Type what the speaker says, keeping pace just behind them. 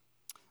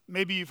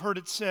Maybe you've heard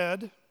it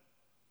said,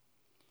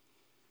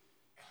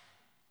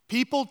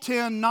 people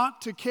tend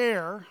not to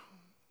care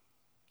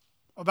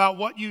about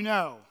what you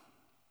know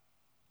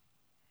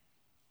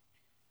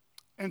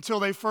until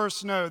they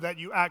first know that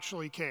you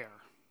actually care.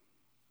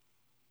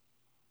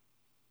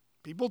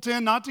 People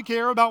tend not to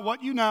care about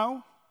what you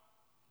know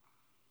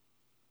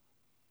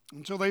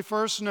until they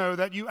first know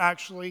that you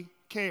actually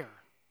care.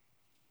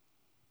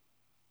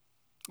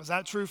 Is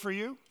that true for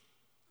you?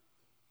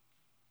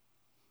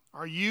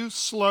 Are you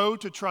slow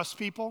to trust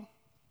people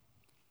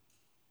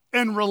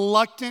and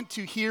reluctant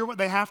to hear what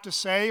they have to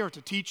say or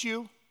to teach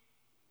you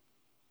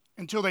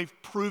until they've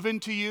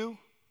proven to you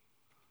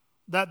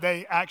that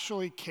they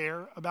actually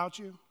care about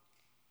you?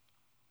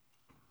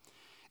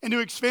 And to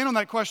expand on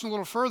that question a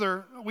little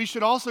further, we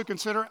should also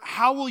consider,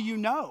 how will you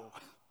know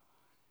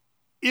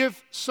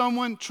if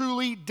someone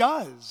truly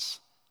does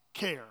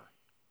care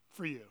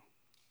for you?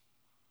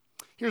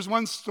 Here's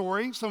one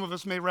story some of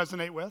us may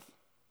resonate with.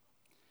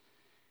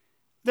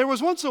 There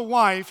was once a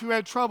wife who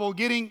had trouble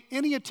getting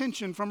any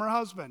attention from her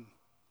husband,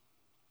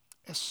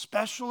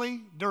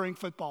 especially during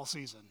football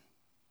season.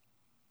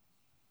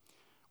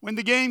 When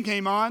the game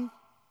came on,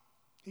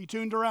 he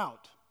tuned her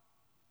out.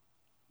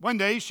 One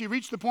day, she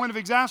reached the point of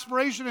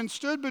exasperation and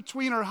stood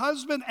between her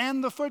husband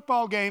and the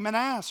football game and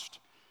asked,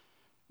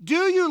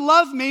 "Do you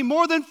love me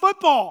more than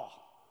football?"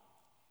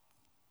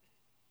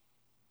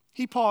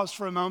 He paused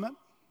for a moment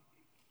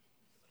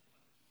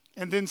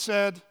and then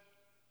said,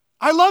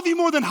 "I love you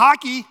more than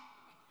hockey."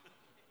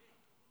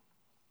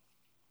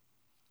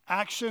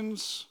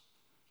 Actions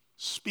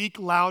speak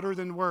louder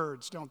than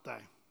words, don't they?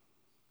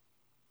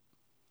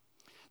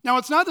 Now,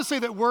 it's not to say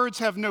that words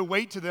have no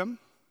weight to them.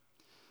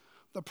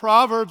 The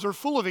Proverbs are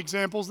full of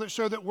examples that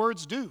show that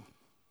words do.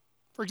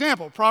 For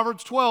example,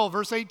 Proverbs 12,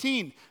 verse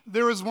 18,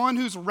 "There is one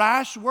whose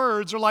rash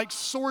words are like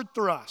sword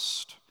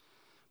thrust,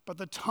 but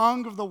the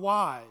tongue of the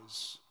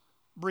wise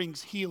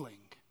brings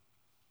healing."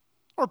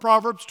 Or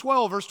Proverbs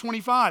 12, verse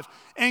 25,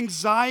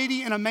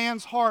 "Anxiety in a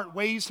man's heart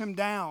weighs him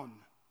down,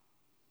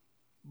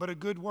 but a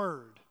good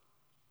word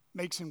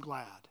makes him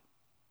glad."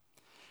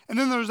 And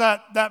then there's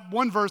that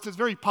one verse that's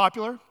very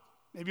popular,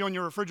 maybe on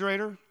your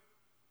refrigerator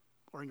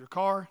or in your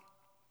car.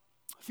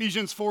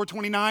 Ephesians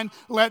 4:29,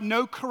 "Let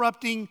no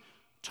corrupting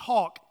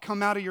talk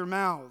come out of your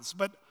mouths,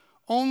 but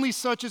only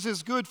such as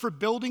is good for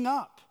building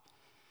up,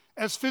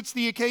 as fits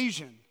the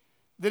occasion,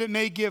 that it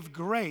may give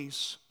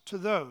grace to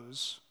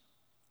those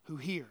who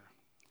hear."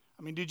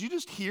 I mean, did you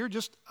just hear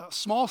just a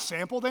small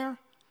sample there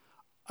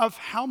of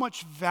how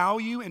much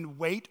value and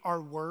weight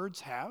our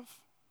words have?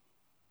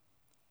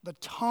 The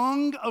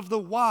tongue of the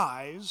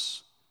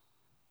wise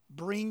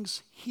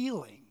brings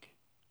healing.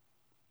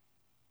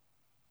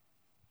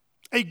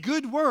 A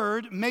good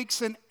word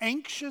makes an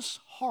anxious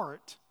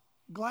heart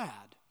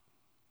glad.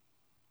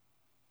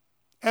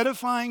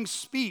 Edifying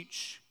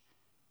speech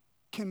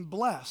can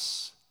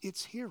bless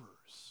its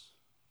hearers.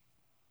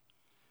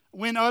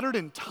 When uttered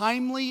in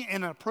timely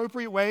and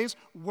appropriate ways,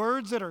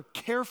 words that are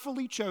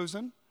carefully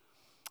chosen,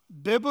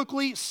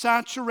 biblically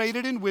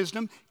saturated in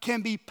wisdom,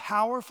 can be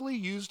powerfully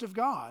used of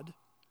God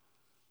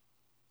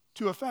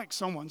to affect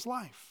someone's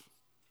life.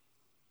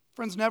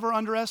 Friends, never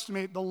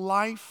underestimate the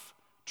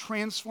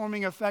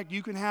life-transforming effect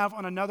you can have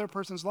on another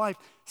person's life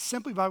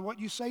simply by what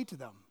you say to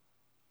them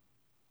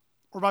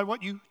or by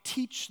what you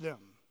teach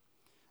them.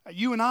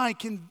 You and I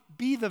can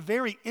be the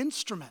very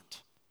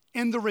instrument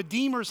in the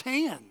Redeemer's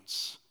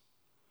hands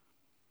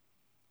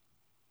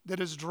that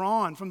is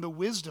drawn from the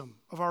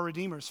wisdom of our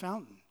Redeemer's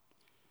fountain.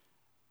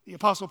 The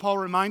Apostle Paul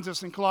reminds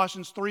us in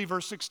Colossians 3,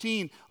 verse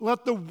 16,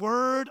 "Let the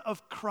word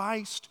of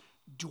Christ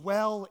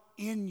dwell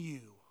in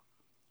you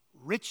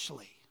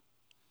richly,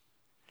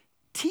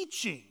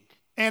 teaching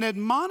and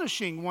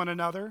admonishing one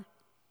another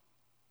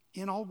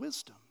in all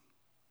wisdom."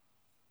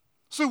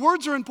 So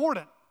words are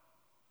important.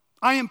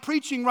 I am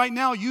preaching right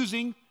now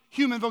using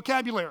human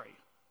vocabulary.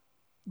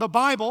 The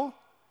Bible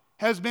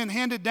has been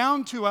handed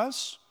down to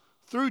us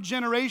through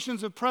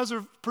generations of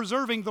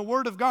preserving the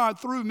Word of God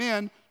through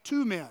men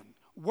to men.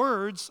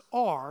 Words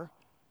are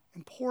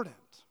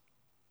important.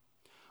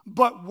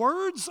 But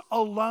words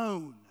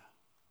alone,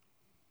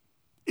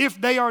 if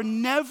they are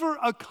never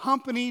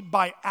accompanied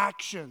by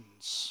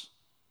actions,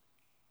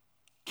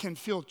 can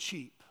feel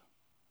cheap.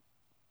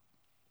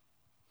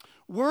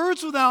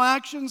 Words without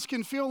actions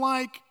can feel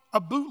like a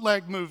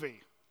bootleg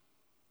movie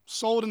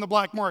sold in the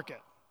black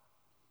market,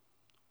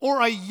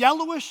 or a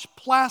yellowish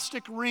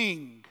plastic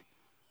ring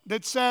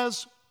that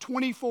says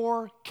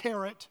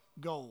 24-karat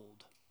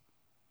gold.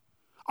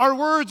 Our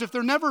words, if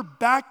they're never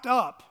backed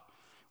up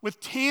with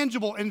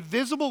tangible and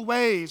visible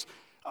ways,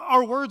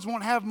 our words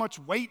won't have much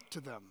weight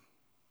to them.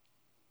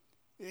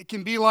 It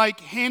can be like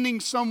handing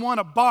someone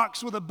a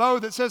box with a bow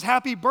that says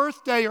 "Happy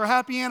Birthday" or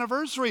 "Happy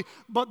Anniversary,"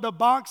 but the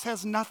box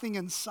has nothing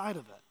inside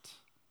of it.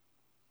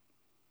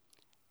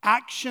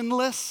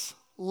 Actionless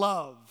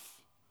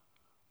love,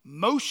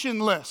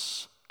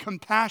 motionless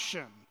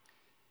compassion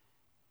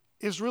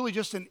is really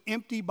just an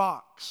empty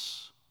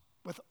box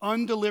with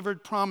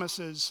undelivered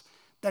promises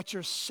that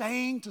you're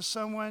saying to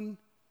someone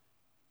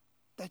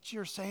that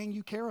you're saying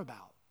you care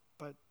about,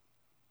 but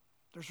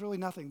there's really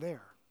nothing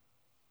there.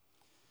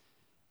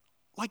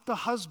 Like the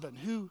husband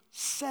who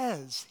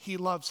says he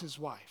loves his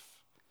wife,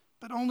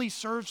 but only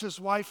serves his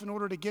wife in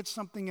order to get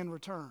something in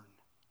return.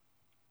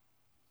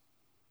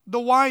 The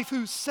wife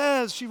who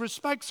says she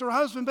respects her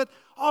husband, but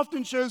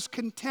often shows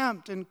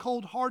contempt and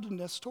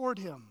cold-heartedness toward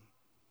him.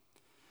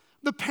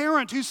 The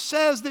parent who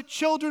says that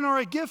children are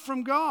a gift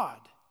from God,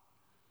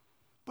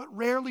 but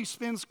rarely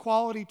spends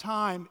quality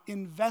time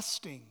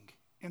investing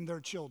in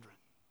their children.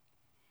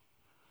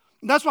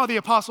 And that's why the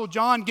Apostle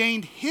John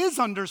gained his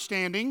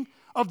understanding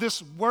of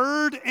this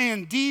word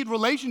and deed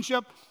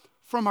relationship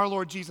from our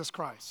Lord Jesus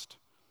Christ.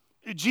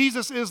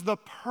 Jesus is the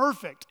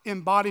perfect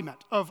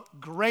embodiment of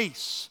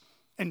grace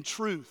and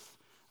truth,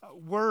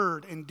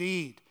 word and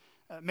deed.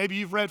 Maybe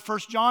you've read 1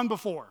 John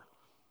before.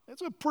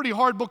 It's a pretty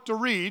hard book to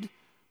read,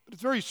 but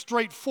it's very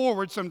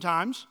straightforward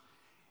sometimes.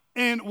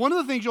 And one of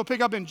the things you'll pick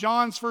up in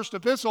John's first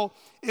epistle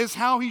is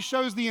how he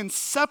shows the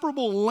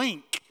inseparable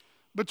link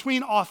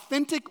between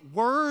authentic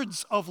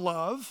words of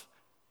love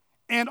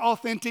and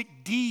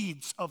authentic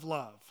deeds of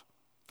love.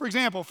 For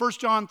example, 1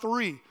 John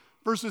 3,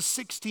 verses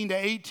 16 to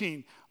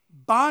 18.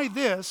 By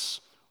this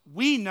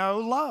we know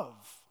love,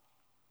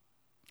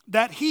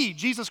 that he,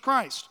 Jesus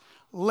Christ,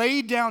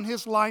 laid down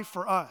his life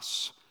for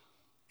us,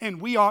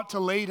 and we ought to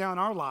lay down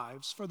our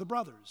lives for the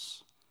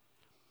brothers.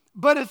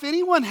 But if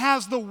anyone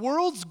has the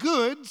world's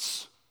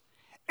goods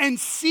and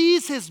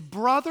sees his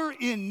brother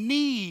in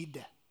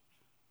need,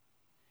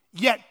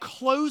 yet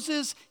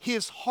closes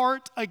his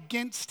heart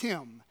against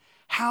him,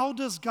 how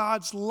does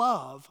God's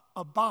love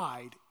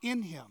abide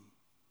in him?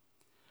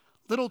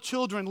 Little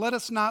children, let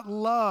us not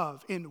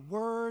love in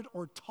word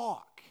or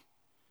talk,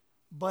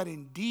 but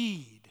in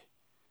deed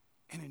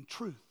and in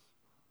truth.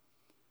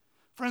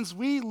 Friends,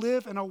 we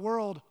live in a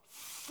world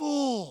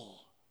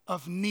full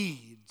of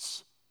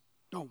needs,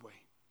 don't we?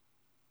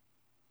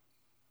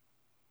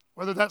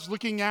 Whether that's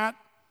looking at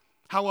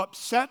how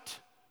upset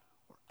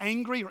or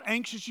angry or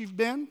anxious you've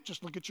been,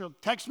 just look at your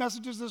text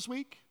messages this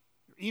week,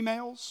 your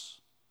emails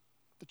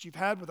that you've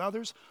had with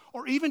others,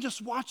 or even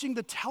just watching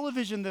the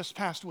television this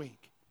past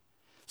week,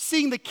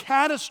 seeing the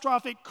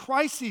catastrophic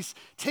crises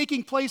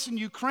taking place in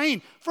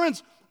Ukraine.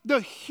 Friends, the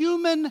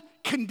human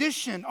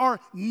condition, our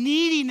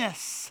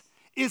neediness,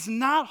 is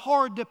not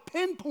hard to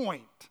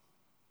pinpoint.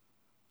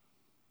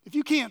 If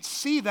you can't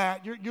see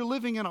that, you're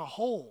living in a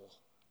hole.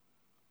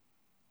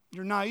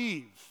 You're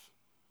naive.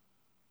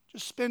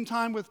 Just spend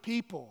time with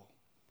people.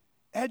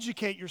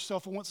 Educate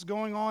yourself on what's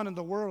going on in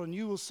the world, and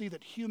you will see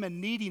that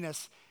human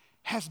neediness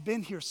has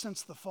been here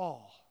since the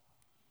fall.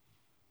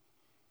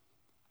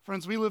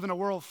 Friends, we live in a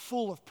world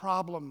full of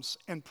problems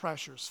and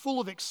pressures, full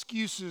of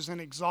excuses and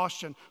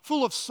exhaustion,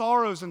 full of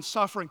sorrows and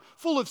suffering,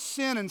 full of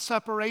sin and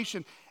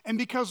separation. And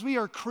because we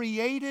are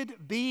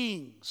created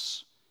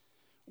beings,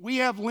 we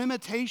have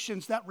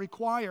limitations that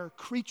require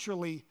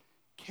creaturely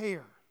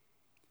care.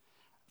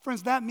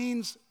 Friends, that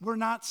means we're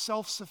not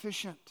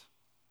self-sufficient.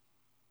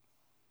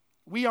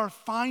 We are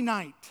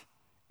finite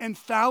and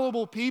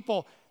fallible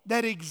people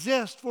that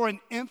exist for an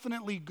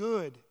infinitely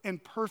good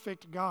and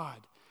perfect God.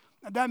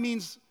 That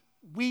means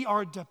we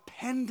are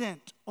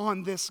dependent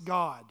on this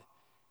God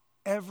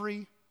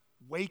every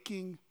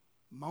waking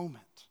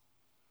moment.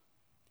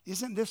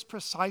 Isn't this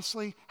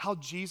precisely how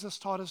Jesus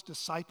taught his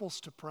disciples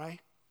to pray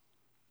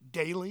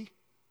daily?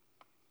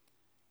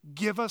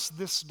 Give us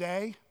this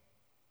day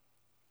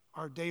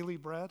our daily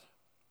bread.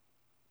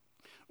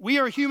 We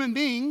are human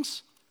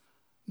beings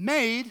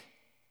made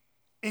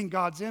in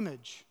God's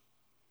image.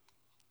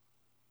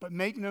 But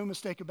make no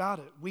mistake about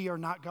it, we are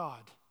not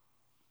God.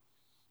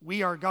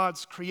 We are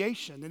God's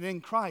creation, and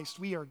in Christ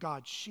we are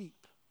God's sheep.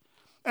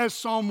 As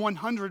Psalm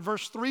 100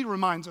 verse 3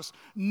 reminds us,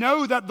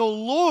 know that the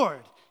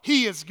Lord,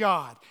 he is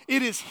God.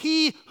 It is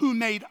he who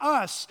made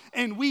us,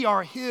 and we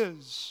are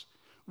his.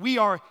 We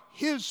are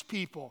his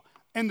people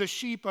and the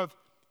sheep of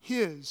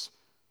his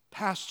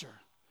pasture.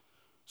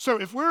 So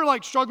if we're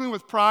like struggling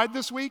with pride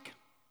this week,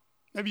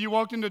 maybe you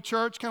walked into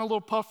church kind of a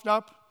little puffed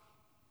up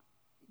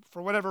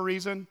for whatever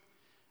reason,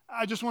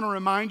 I just want to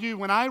remind you,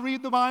 when I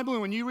read the Bible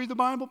and when you read the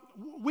Bible,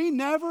 we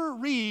never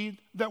read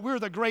that we're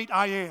the great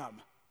I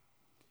am.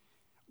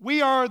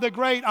 We are the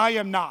great I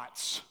am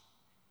nots.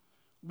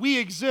 We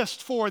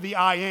exist for the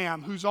I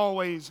am who's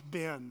always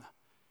been.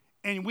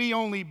 And we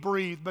only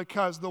breathe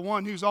because the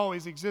one who's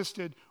always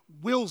existed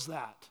wills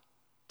that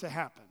to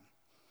happen.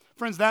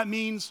 Friends, that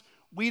means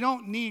we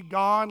don't need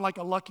God like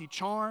a lucky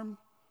charm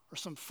or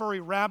some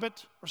furry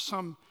rabbit or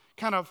some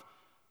kind of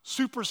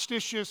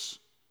superstitious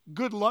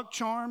good luck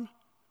charm.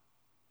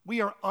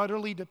 We are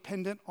utterly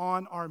dependent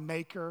on our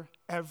Maker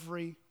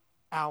every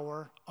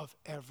hour of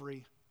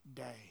every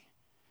day.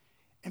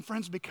 And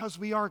friends, because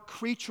we are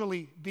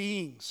creaturely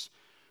beings,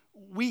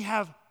 we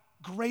have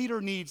greater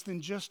needs than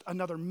just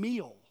another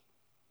meal.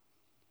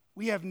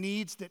 We have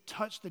needs that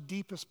touch the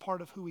deepest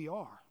part of who we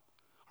are.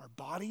 Our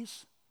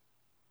bodies,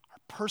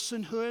 our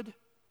personhood,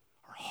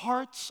 our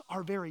hearts,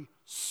 our very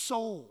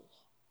soul.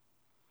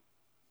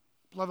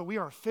 Beloved, we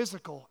are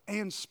physical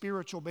and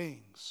spiritual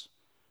beings.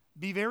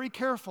 be very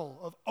careful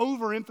of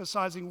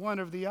overemphasizing one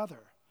or the other.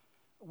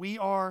 We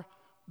are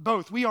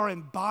both. We are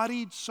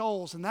embodied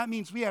souls, and that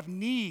means we have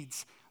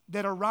needs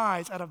that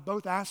arise out of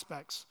both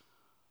aspects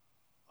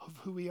of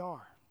who we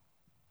are.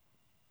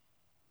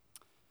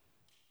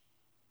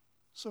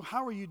 So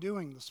how are you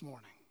doing this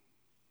morning?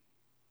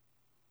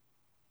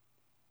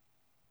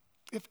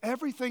 If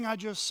everything I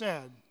just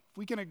said,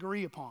 we can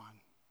agree upon,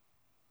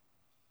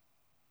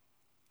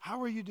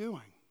 how are you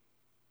doing?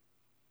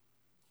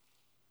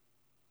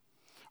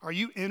 Are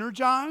you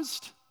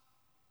energized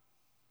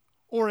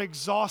or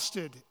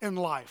exhausted in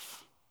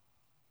life?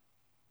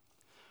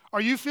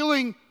 Are you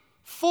feeling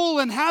full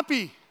and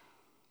happy?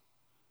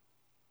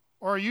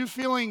 Or are you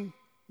feeling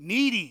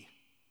needy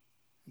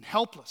and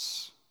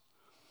helpless?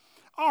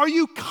 Are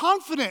you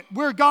confident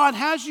where God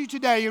has you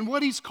today and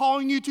what He's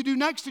calling you to do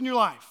next in your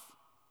life?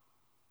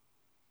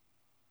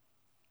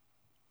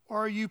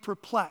 Or are you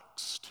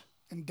perplexed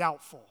and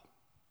doubtful?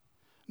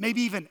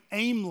 Maybe even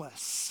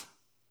aimless,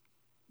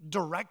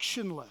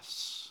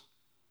 directionless,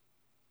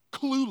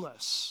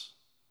 clueless?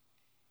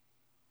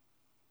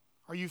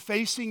 Are you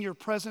facing your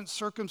present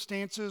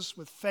circumstances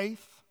with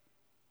faith?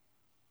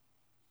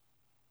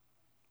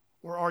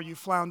 Or are you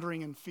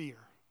floundering in fear?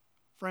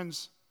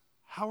 Friends,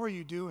 how are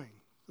you doing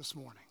this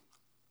morning?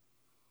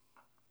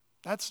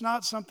 That's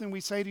not something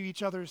we say to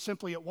each other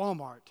simply at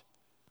Walmart.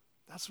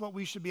 That's what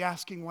we should be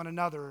asking one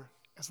another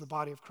as the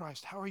body of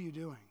Christ. How are you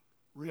doing,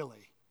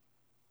 really?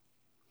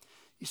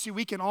 You see,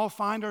 we can all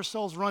find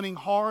ourselves running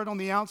hard on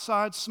the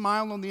outside,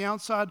 smile on the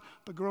outside,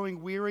 but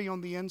growing weary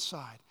on the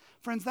inside.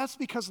 Friends, that's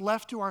because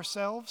left to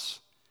ourselves,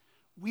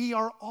 we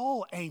are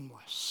all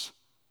aimless,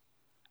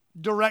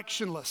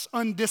 directionless,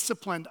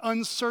 undisciplined,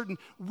 uncertain.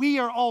 We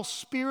are all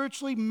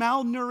spiritually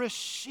malnourished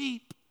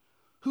sheep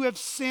who have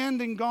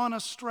sinned and gone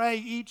astray,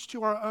 each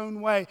to our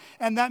own way.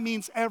 And that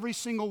means every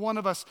single one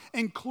of us,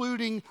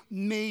 including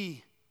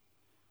me.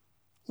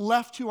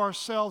 Left to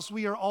ourselves,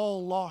 we are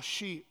all lost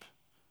sheep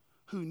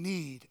who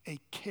need a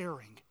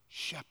caring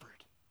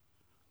shepherd.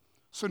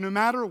 So no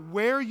matter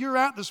where you're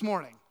at this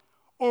morning,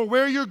 or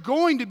where you're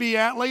going to be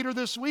at later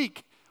this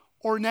week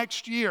or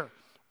next year,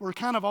 we're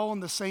kind of all in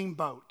the same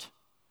boat.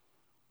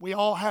 We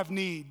all have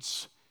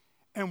needs,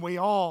 and we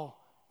all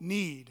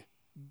need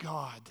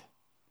God.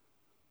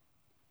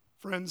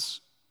 Friends,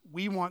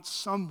 we want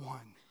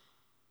someone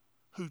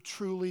who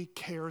truly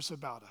cares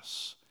about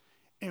us,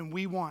 and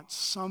we want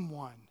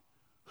someone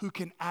who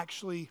can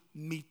actually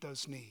meet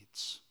those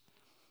needs.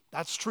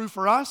 That's true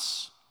for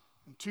us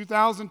in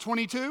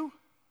 2022,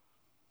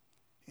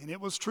 and it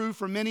was true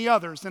for many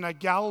others in a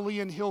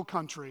Galilean hill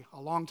country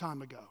a long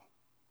time ago.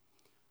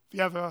 If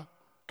you have a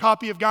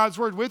copy of God's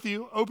Word with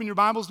you, open your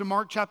Bibles to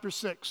Mark chapter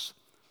 6.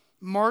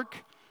 Mark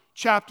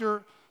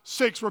chapter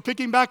 6. We're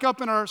picking back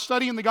up in our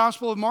study in the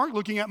Gospel of Mark,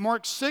 looking at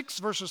Mark 6,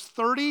 verses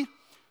 30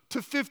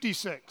 to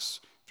 56.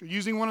 If you're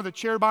using one of the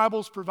chair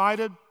Bibles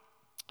provided,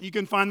 you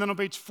can find them on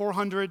page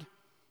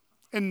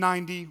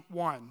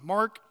 491.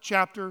 Mark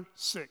chapter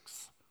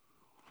 6.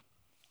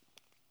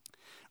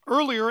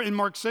 Earlier in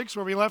Mark 6,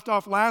 where we left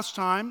off last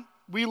time,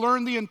 we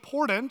learned the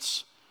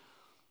importance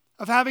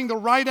of having the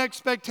right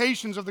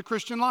expectations of the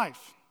Christian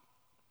life.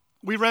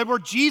 We read where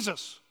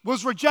Jesus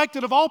was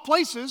rejected of all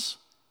places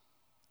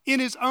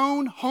in his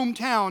own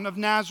hometown of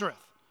Nazareth.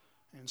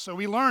 And so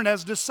we learned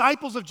as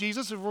disciples of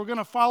Jesus, if we're going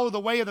to follow the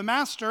way of the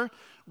Master,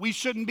 we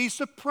shouldn't be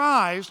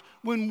surprised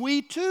when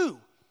we too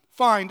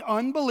find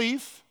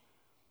unbelief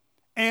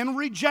and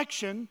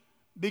rejection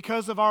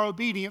because of our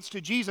obedience to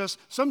Jesus,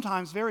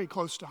 sometimes very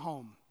close to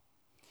home.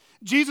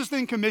 Jesus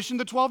then commissioned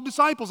the 12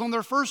 disciples on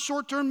their first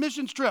short-term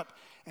missions trip,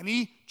 and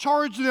he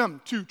charged them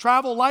to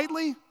travel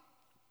lightly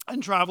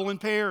and travel in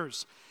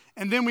pairs.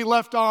 And then we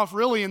left off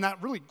really in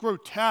that really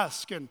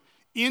grotesque and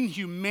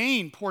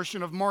inhumane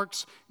portion of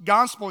Mark's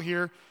gospel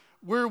here,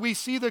 where we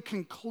see the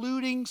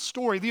concluding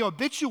story, the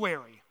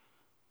obituary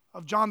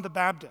of John the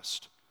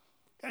Baptist.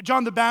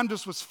 John the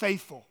Baptist was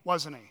faithful,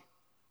 wasn't he?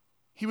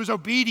 He was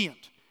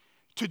obedient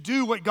to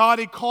do what God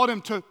had called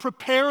him, to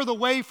prepare the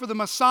way for the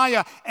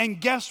Messiah. And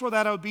guess where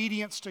that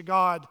obedience to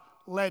God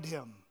led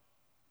him?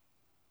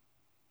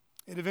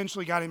 It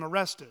eventually got him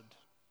arrested.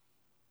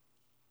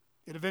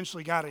 It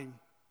eventually got him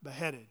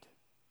beheaded.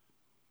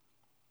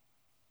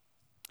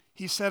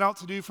 He set out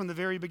to do from the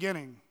very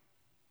beginning.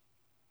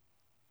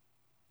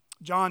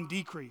 John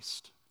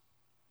decreased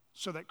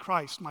so that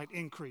Christ might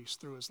increase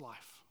through his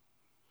life.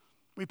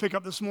 We pick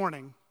up this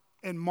morning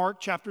in Mark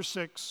chapter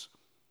 6,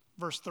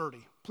 verse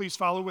 30. Please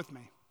follow with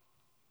me.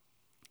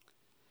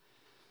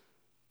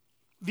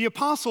 The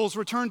apostles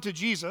returned to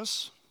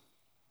Jesus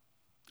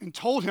and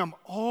told him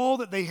all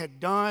that they had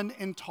done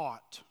and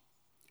taught.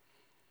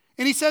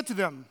 And he said to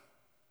them,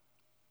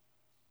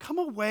 "Come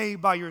away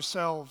by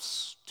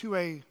yourselves to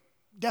a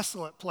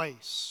desolate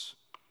place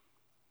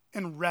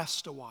and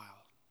rest a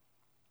while."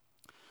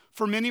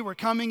 For many were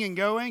coming and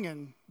going,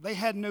 and they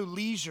had no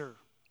leisure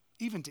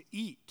even to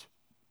eat.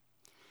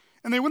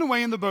 And they went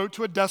away in the boat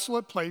to a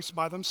desolate place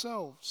by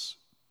themselves.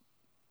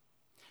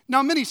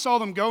 Now many saw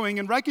them going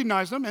and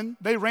recognized them, and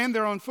they ran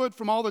there on foot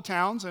from all the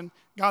towns and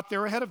got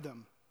there ahead of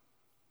them.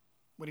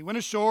 When he went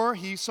ashore,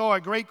 he saw a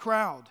great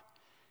crowd,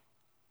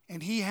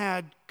 and he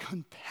had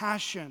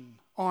compassion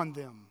on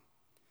them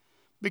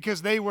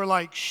because they were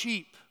like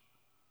sheep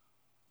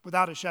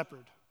without a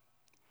shepherd.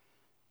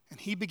 And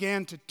he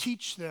began to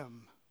teach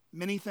them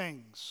many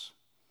things.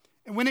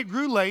 And when it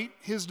grew late,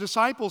 his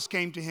disciples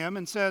came to him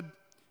and said,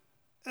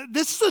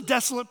 "This is a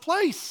desolate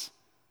place,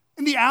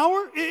 and the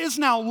hour is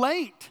now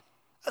late.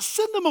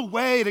 Send them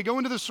away to go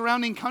into the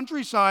surrounding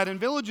countryside and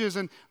villages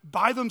and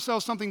buy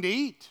themselves something to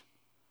eat."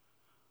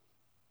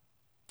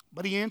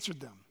 But he answered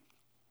them,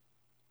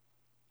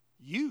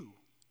 "You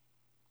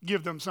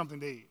give them something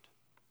to eat."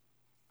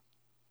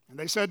 And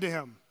they said to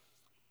him,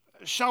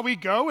 "Shall we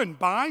go and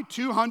buy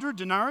 200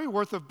 denarii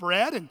worth of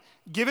bread and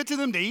give it to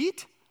them to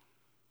eat?"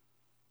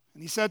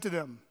 And he said to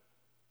them,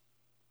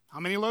 "How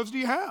many loaves do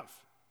you have?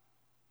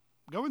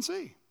 Go and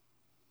see."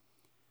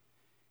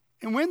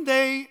 And when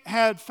they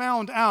had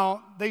found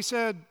out, they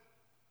said,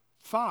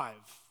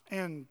 5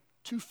 and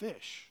 2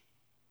 fish.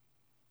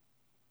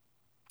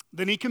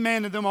 Then he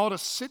commanded them all to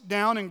sit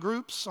down in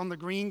groups on the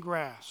green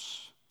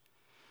grass.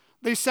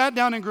 They sat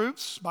down in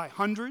groups by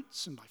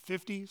hundreds and by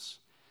 50s.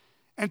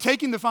 And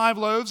taking the 5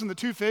 loaves and the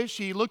 2 fish,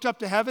 he looked up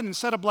to heaven and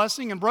said a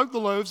blessing and broke the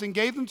loaves and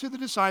gave them to the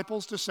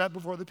disciples to set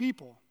before the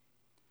people.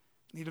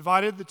 And he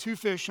divided the 2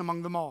 fish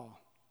among them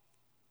all.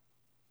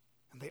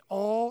 And they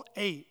all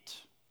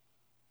ate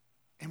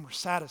and were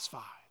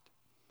satisfied.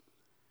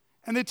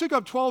 And they took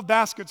up 12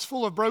 baskets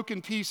full of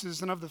broken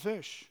pieces and of the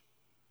fish.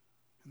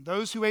 And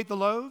those who ate the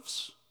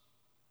loaves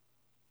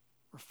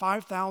were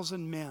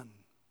 5,000 men.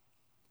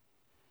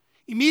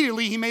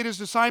 Immediately he made his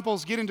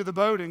disciples get into the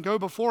boat and go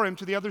before him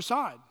to the other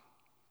side,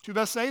 to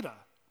Bethsaida,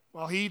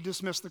 while he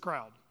dismissed the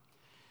crowd.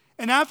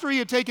 And after he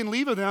had taken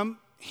leave of them,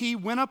 he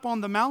went up on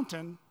the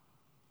mountain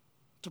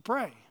to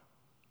pray.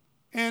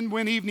 And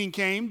when evening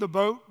came, the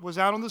boat was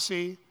out on the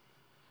sea,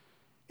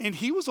 and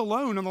he was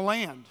alone on the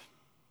land.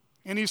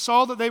 And he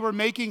saw that they were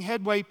making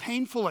headway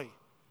painfully,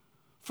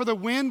 for the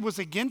wind was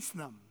against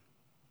them.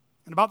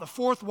 And about the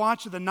 4th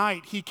watch of the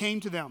night, he came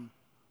to them,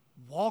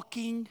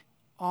 walking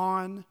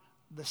on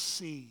the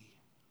sea.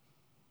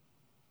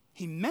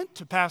 He meant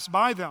to pass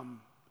by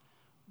them,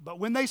 but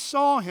when they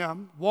saw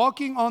him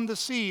walking on the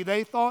sea,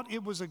 they thought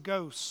it was a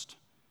ghost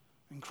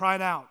and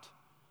cried out,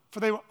 for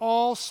they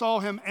all saw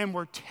him and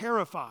were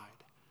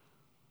terrified.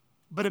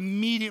 But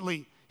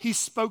immediately he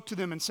spoke to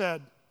them and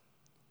said,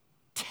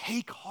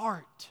 "Take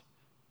heart,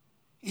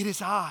 it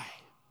is I.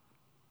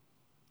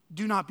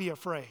 Do not be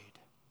afraid."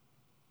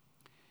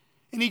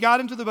 And he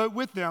got into the boat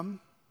with them,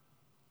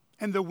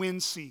 and the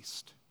wind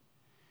ceased.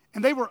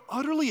 And they were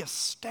utterly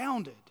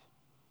astounded,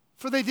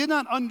 for they did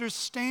not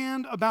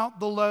understand about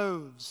the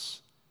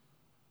loaves,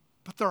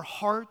 but their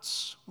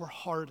hearts were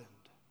hardened.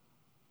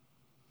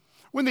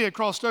 When they had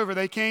crossed over,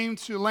 they came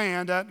to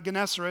land at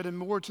Gennesaret and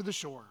moored to the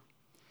shore.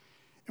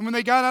 And when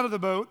they got out of the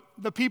boat,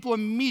 the people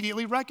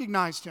immediately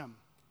recognized him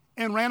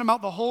and ran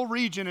about the whole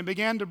region and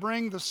began to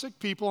bring the sick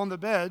people on the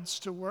beds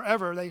to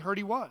wherever they heard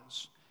he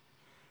was.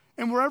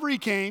 And wherever he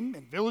came,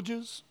 in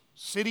villages,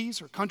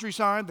 cities, or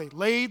countryside, they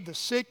laid the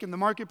sick in the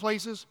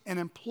marketplaces and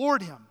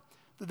implored him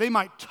that they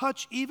might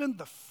touch even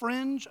the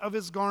fringe of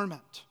his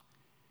garment.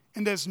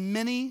 And as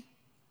many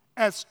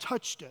as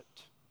touched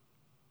it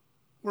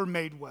were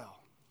made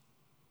well.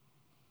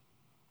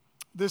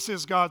 This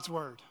is God's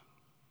word.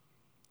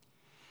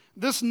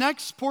 This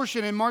next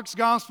portion in Mark's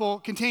gospel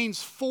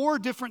contains 4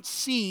 different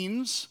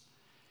scenes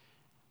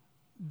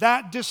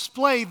that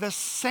display the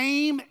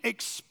same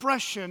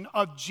expression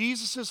of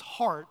Jesus'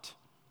 heart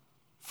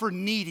for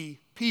needy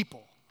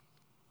people.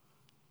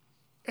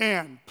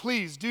 And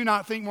please do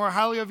not think more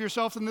highly of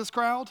yourself than this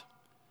crowd.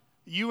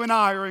 You and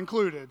I are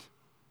included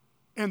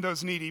in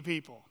those needy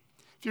people.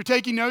 If you're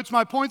taking notes,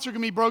 my points are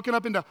going to be broken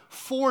up into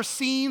 4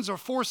 scenes or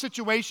 4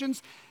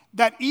 situations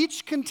that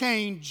each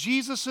contain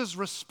Jesus'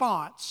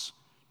 response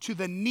to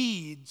the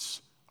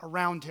needs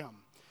around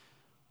him.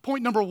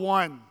 Point number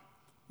 1,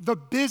 the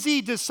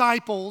busy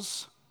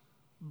disciples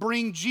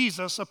bring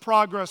Jesus a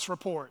progress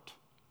report.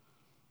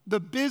 The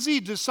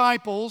busy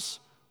disciples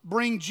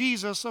bring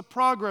Jesus a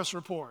progress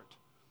report.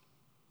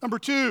 Number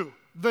 2,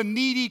 the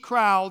needy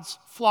crowds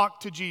flock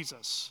to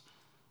Jesus.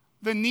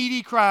 The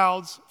needy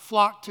crowds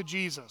flock to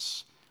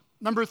Jesus.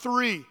 Number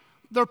 3,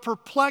 the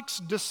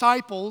perplexed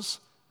disciples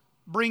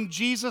bring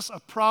Jesus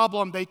a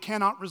problem they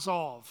cannot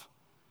resolve.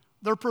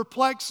 The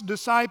perplexed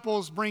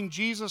disciples bring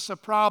Jesus a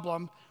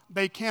problem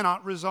they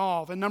cannot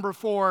resolve. And number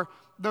 4,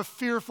 the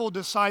fearful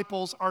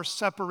disciples are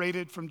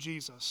separated from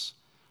Jesus.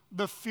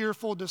 The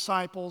fearful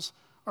disciples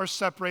are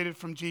separated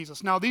from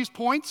Jesus. Now, these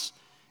points,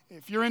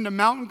 if you're into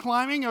mountain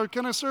climbing, are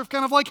going to serve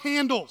kind of like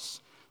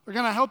handles. They're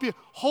going to help you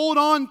hold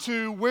on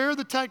to where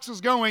the text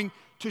is going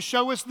to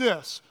show us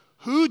this: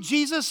 who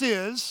Jesus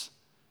is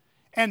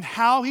and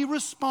how he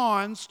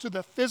responds to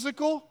the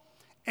physical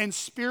and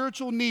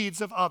spiritual needs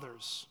of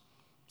others.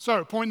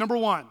 So, point number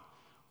 1,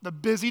 the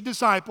busy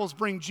disciples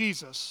bring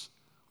Jesus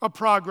a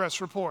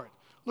progress report.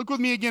 Look with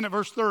me again at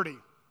verse 30.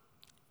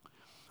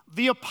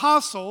 The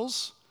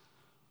apostles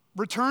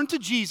returned to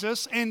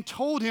Jesus and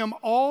told him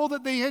all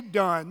that they had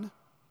done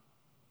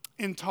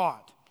and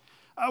taught.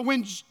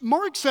 When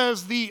Mark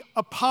says the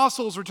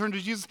apostles returned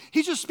to Jesus,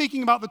 he's just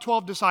speaking about the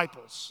 12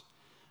 disciples,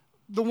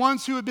 the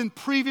ones who had been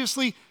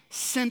previously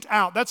sent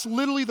out. That's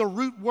literally the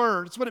root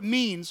word. It's what it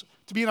means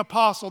to be an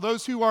apostle,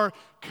 those who are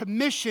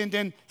commissioned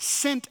and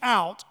sent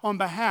out on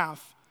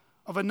behalf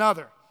of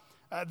another.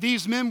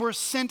 These men were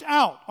sent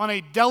out on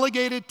a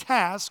delegated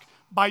task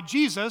by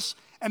Jesus,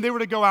 and they were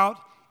to go out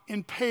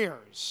in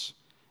pairs.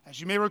 As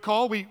you may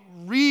recall, we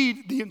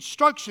read the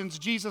instructions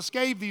Jesus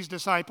gave these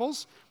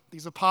disciples,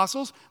 these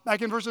apostles,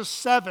 back in verses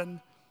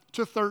 7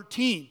 to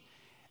 13.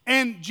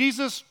 And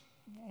Jesus,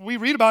 we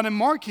read about in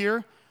Mark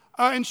here,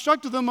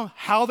 instructed them of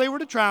how they were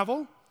to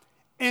travel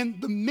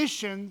and the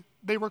mission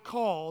they were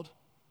called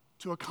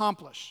to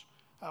accomplish.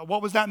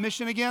 What was that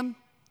mission again?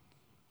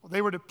 Well,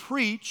 they were to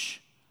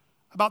preach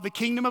about the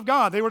kingdom of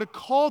God. They were to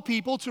call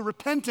people to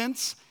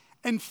repentance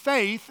and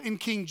faith in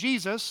King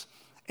Jesus.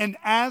 And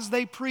as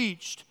they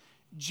preached,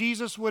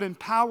 Jesus would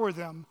empower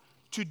them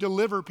to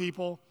deliver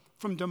people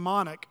from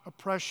demonic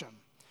oppression.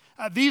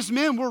 These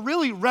men were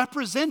really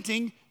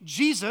representing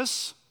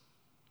Jesus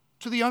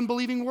to the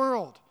unbelieving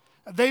world.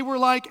 They were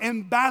like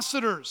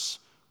ambassadors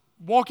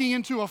walking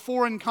into a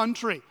foreign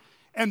country,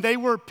 and they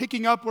were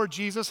picking up where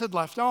Jesus had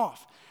left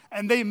off.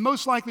 And they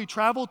most likely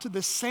traveled to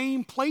the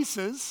same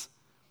places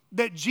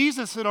that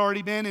Jesus had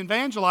already been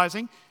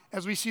evangelizing,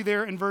 as we see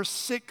there in verse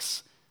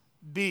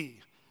 6b.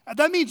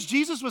 That means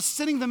Jesus was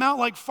sending them out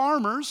like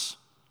farmers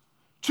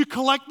to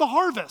collect the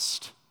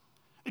harvest.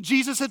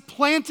 Jesus had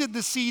planted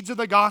the seeds of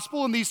the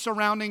gospel in these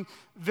surrounding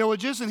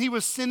villages, and he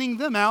was sending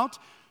them out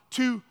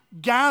to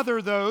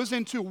gather those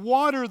and to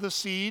water the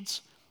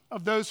seeds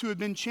of those who had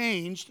been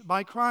changed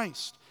by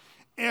Christ.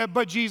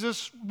 But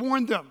Jesus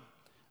warned them,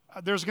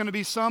 there's going to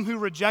be some who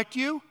reject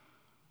you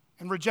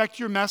and reject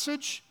your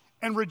message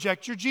and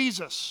reject your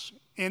Jesus.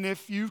 And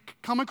if you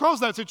come across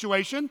that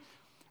situation,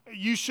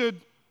 you should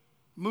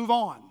move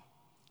on.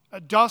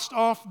 Dust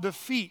off the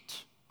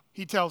feet,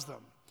 he tells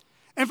them.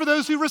 And for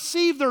those who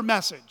received their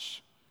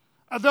message,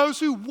 those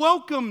who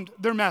welcomed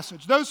their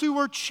message, those who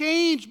were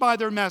changed by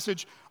their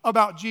message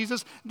about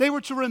Jesus, they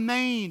were to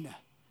remain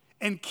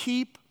and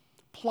keep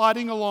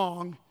plodding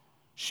along,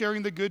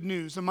 sharing the good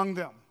news among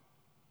them.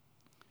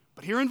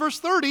 But here in verse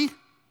 30,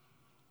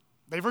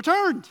 they've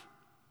returned.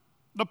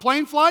 The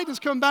plane flight has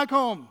come back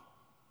home.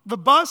 The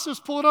bus has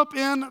pulled up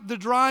in the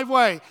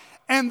driveway.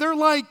 And they're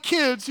like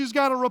kids who's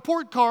got a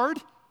report card.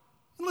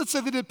 And let's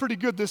say they did pretty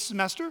good this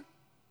semester.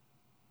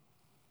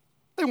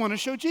 They want to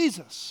show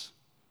Jesus.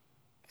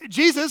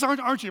 Jesus,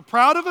 aren't you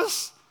proud of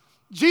us?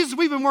 Jesus,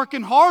 we've been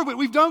working hard.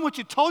 We've done what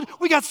you told.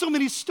 We got so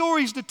many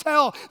stories to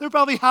tell. They're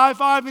probably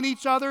high-fiving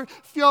each other. A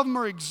few of them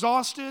are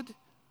exhausted.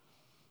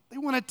 They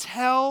want to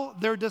tell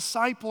their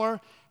discipler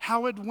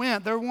how it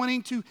went. They're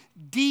wanting to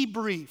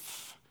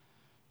debrief,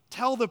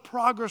 tell the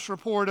progress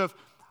report of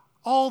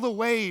all the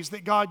ways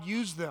that God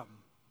used them,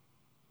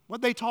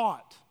 what they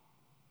taught,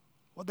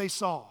 what they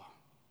saw.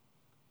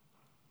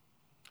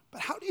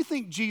 But how do you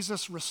think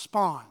Jesus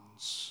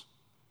responds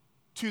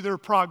to their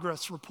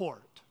progress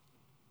report?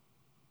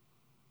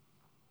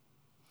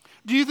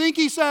 Do you think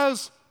he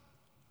says,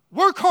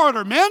 work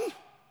harder, men?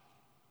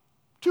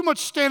 Too much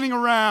standing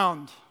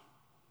around.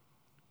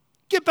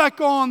 Get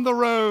back on the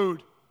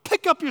road.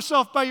 Pick up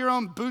yourself by your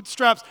own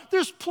bootstraps.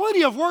 There's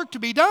plenty of work to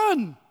be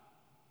done.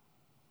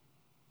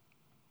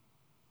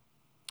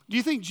 Do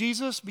you think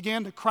Jesus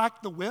began to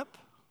crack the whip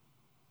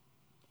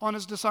on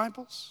his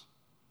disciples?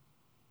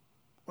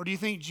 Or do you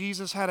think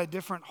Jesus had a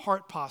different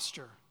heart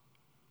posture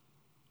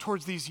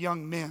towards these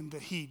young men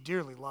that he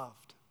dearly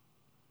loved?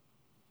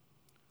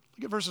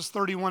 Look at verses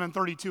 31 and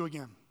 32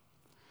 again.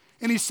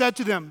 And he said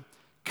to them,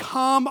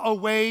 come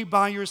away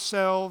by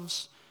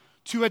yourselves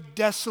to a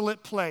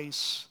desolate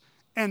place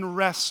and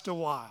rest a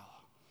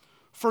while.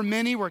 For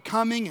many were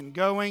coming and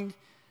going,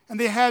 and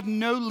they had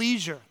no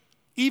leisure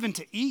even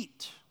to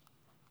eat.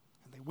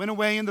 And they went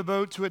away in the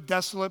boat to a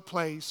desolate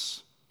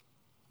place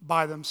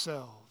by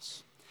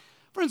themselves.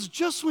 Friends,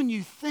 just when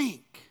you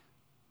think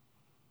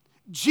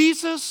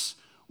Jesus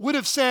would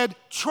have said,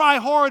 try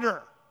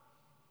harder,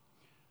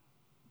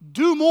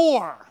 do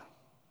more,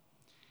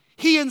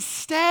 he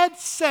instead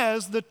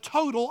says the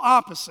total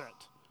opposite.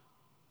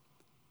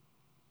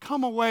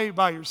 Come away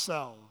by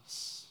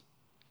yourselves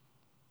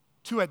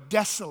to a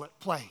desolate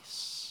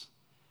place.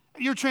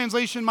 Your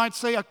translation might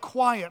say a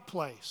quiet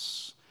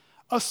place,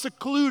 a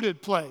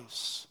secluded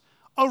place,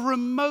 a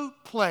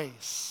remote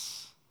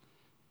place.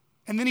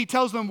 And then he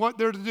tells them what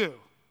they're to do.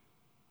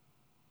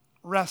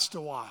 Rest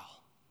a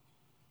while.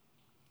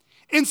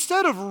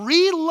 Instead of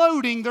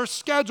reloading their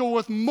schedule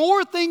with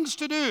more things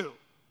to do,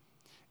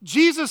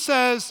 Jesus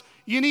says,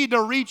 you need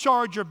to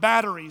recharge your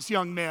batteries,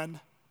 young men.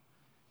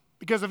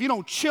 Because if you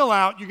don't chill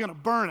out, you're going to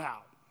burn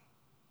out.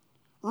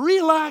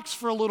 Relax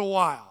for a little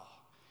while.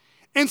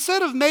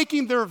 Instead of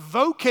making their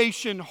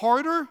vocation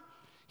harder,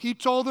 he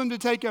told them to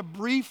take a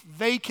brief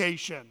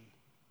vacation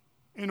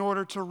in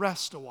order to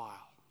rest a while.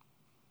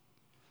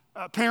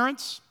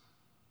 Parents,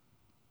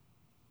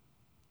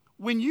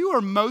 when you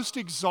are most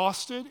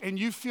exhausted and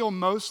you feel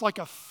most like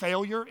a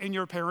failure in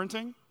your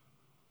parenting,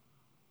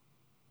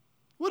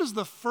 what is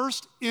the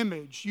first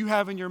image you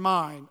have in your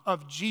mind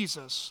of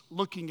Jesus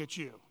looking at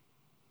you?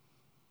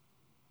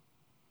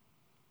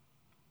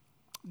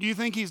 Do you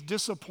think he's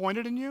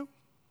disappointed in you?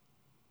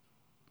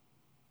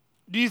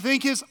 Do you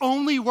think his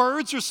only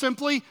words are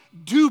simply,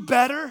 do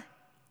better,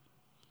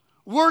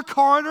 work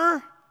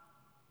harder?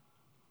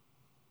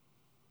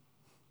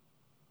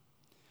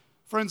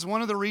 Friends,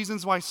 one of the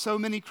reasons why so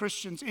many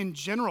Christians in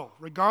general,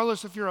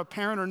 regardless if you're a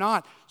parent or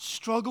not,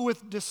 struggle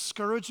with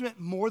discouragement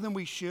more than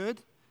we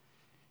should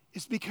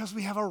is because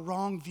we have a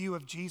wrong view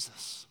of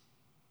Jesus.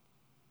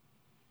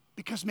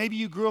 Because maybe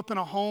you grew up in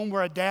a home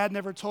where a dad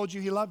never told you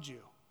he loved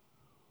you,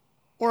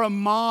 or a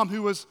mom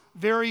who was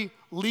very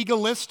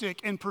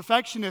legalistic and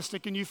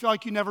perfectionistic and you feel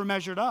like you never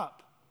measured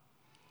up.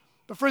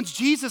 But friends,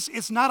 Jesus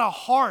is not a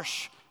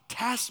harsh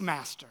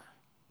taskmaster.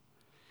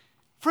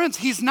 Friends,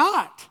 he's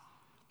not.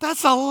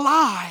 That's a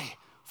lie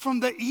from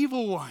the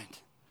evil one.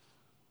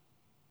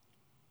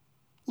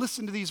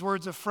 Listen to these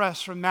words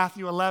afresh from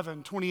Matthew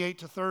 11, 28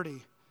 to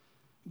 30.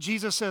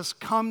 Jesus says,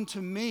 come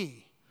to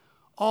me,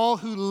 all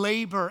who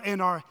labor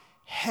and are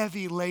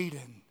heavy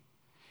laden,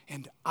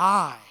 and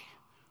I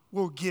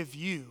will give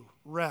you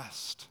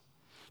rest.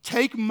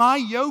 Take my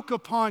yoke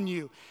upon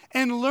you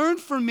and learn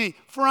from me,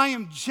 for I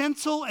am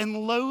gentle and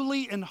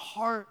lowly in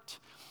heart,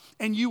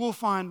 and you will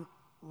find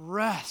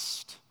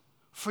rest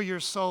for your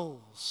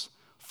souls.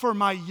 For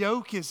my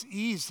yoke is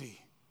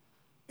easy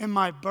and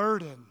my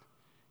burden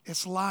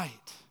is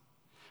light.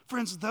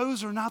 Friends,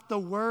 those are not the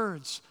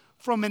words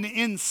from an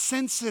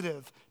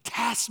insensitive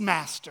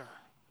taskmaster.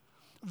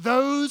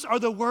 Those are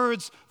the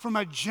words from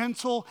a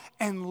gentle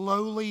and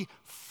lowly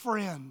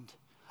friend.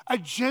 A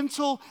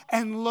gentle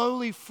and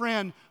lowly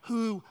friend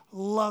who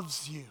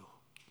loves you,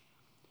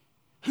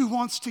 who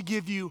wants to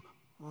give you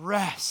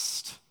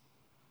rest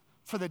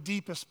for the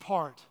deepest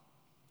part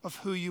of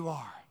who you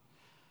are.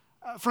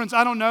 Friends,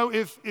 I don't know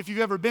if you've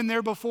ever been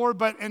there before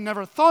and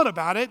never thought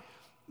about it,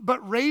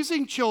 but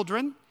raising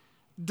children,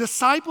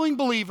 discipling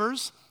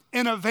believers,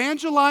 and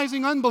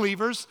evangelizing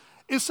unbelievers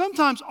is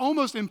sometimes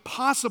almost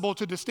impossible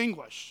to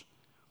distinguish.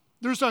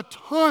 There's a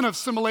ton of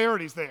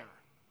similarities there.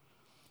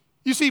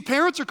 You see,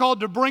 parents are called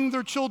to bring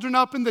their children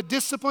up in the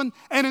discipline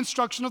and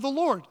instruction of the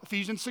Lord,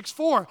 Ephesians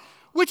 6:4,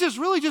 which is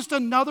really just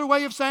another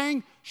way of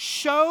saying,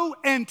 show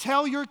and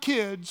tell your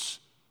kids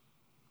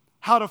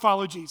how to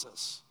follow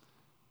Jesus.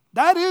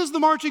 That is the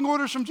marching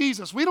orders from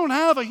Jesus. We don't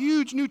have a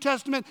huge New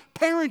Testament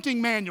parenting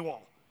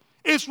manual.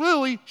 It's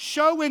really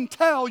show and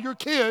tell your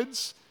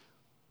kids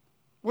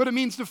what it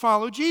means to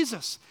follow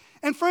Jesus.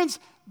 And friends,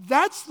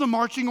 that's the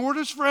marching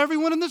orders for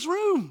everyone in this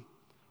room,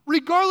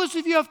 regardless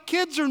if you have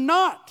kids or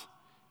not.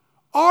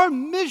 Our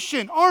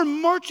mission, our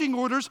marching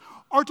orders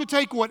are to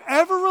take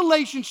whatever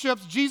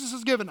relationships Jesus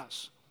has given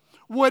us,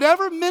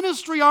 whatever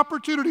ministry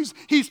opportunities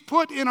he's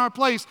put in our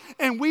place,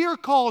 and we are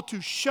called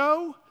to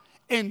show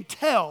and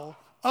tell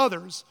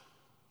others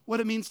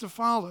what it means to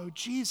follow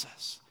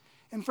Jesus.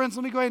 And friends,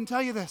 let me go ahead and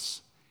tell you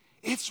this.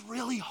 It's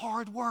really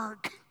hard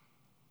work.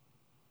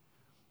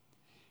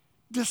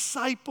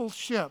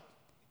 Discipleship,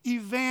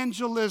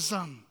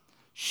 evangelism,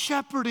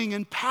 shepherding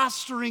and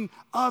pastoring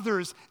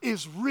others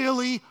is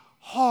really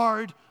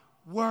hard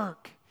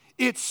work.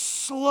 It's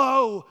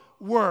slow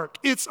work.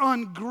 It's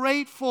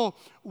ungrateful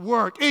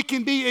work. It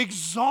can be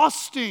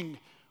exhausting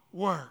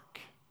work.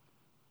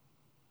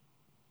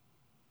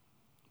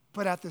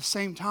 But at the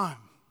same time,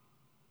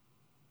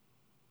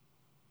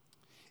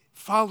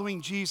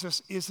 following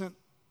Jesus isn't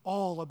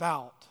all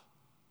about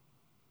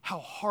how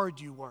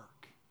hard you work.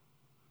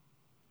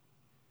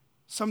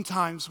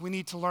 Sometimes we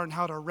need to learn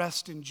how to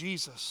rest in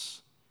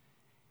Jesus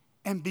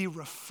and be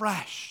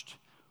refreshed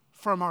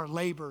from our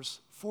labors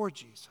for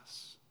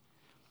Jesus.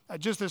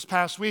 Just this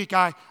past week,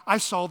 I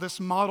saw this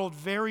modeled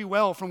very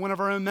well from one of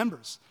our own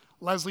members,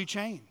 Leslie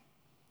Chain.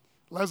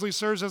 Leslie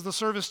serves as the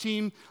service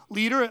team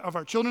leader of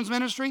our children's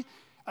ministry.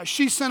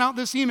 She sent out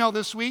this email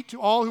this week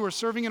to all who are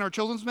serving in our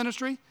children's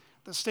ministry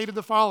that stated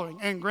the following.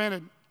 And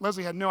granted,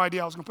 Leslie had no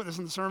idea I was going to put this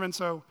in the sermon,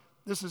 so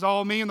this is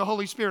all me and the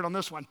Holy Spirit on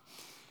this one.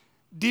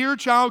 Dear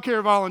child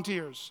care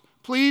volunteers,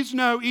 please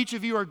know each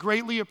of you are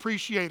greatly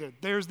appreciated.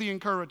 There's the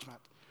encouragement.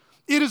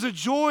 It is a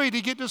joy to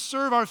get to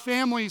serve our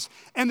families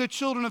and the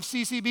children of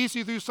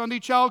CCBC through Sunday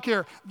child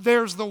care.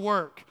 There's the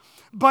work.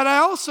 But I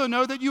also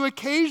know that you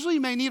occasionally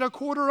may need a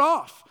quarter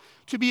off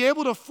to be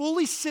able to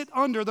fully sit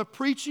under the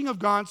preaching of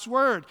God's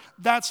word.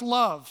 That's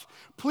love.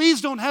 Please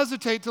don't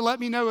hesitate to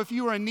let me know if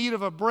you are in need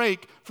of a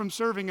break from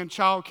serving in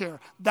child care.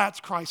 That's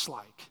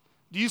Christ-like.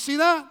 Do you see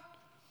that?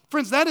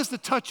 Friends, that is to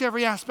touch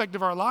every aspect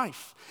of our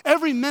life,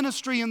 every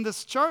ministry in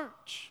this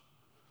church.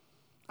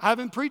 I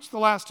haven't preached the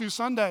last 2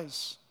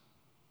 Sundays,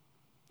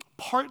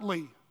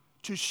 partly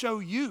to show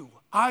you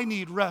I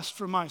need rest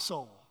for my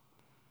soul.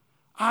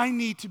 I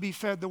need to be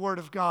fed the Word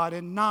of God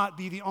and not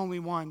be the only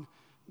one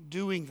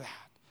doing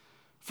that.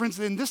 Friends,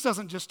 then this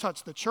doesn't just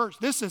touch the church.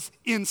 This is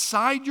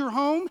inside your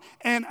home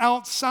and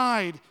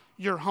outside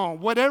your home.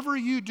 Whatever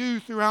you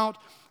do throughout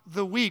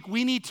the week,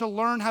 we need to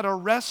learn how to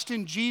rest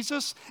in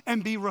Jesus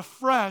and be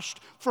refreshed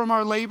from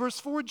our labors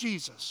for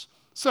Jesus.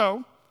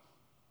 So,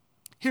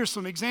 Here's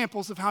some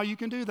examples of how you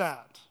can do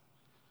that.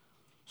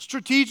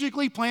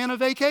 Strategically plan a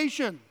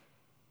vacation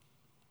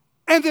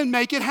and then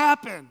make it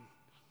happen.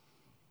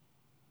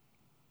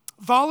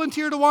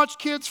 Volunteer to watch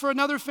kids for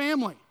another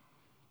family,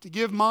 to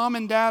give mom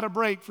and dad a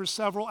break for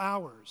several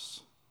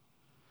hours.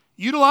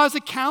 Utilize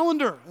a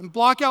calendar and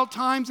block out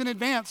times in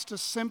advance to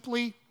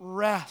simply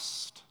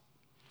rest.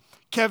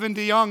 Kevin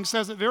DeYoung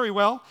says it very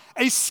well.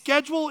 A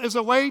schedule is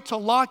a way to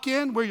lock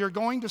in where you're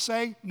going to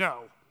say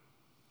no.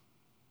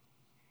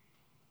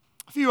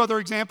 A few other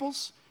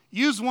examples.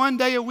 Use one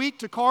day a week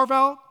to carve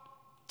out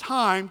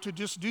time to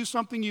just do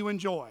something you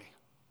enjoy.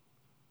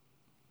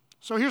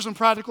 So here's some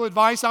practical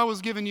advice I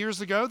was given years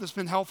ago that's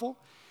been helpful.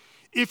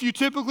 If you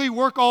typically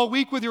work all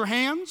week with your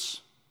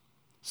hands,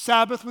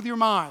 Sabbath with your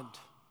mind.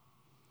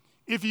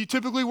 If you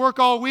typically work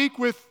all week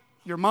with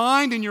your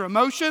mind and your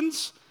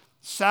emotions,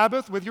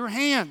 Sabbath with your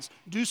hands.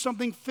 Do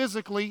something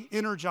physically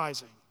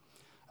energizing.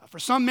 For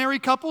some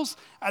married couples,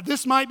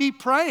 this might be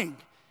praying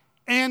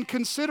and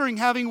considering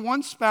having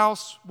one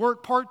spouse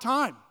work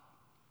part-time.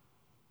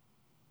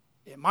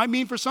 It might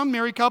mean for some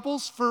married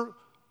couples for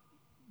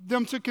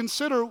them to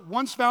consider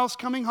one spouse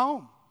coming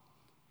home,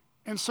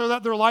 and so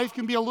that their life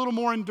can be a little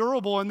more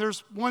endurable and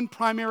there's one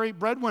primary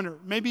breadwinner.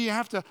 Maybe you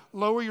have to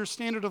lower your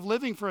standard of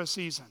living for a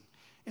season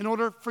in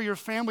order for your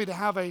family to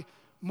have a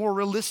more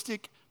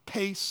realistic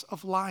pace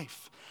of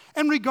life.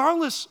 And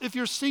regardless if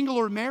you're single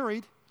or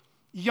married,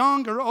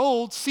 young or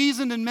old,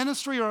 seasoned in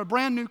ministry or a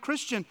brand new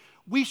Christian,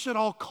 we should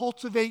all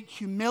cultivate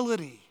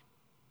humility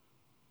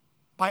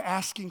by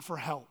asking for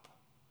help.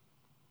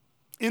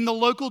 In the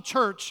local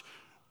church,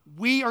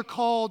 we are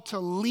called to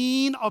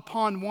lean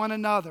upon one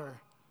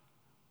another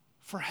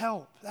for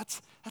help.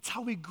 That's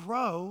how we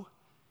grow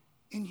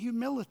in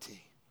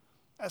humility.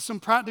 As some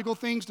practical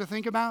things to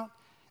think about,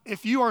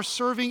 if you are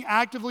serving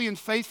actively and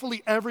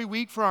faithfully every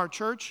week for our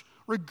church,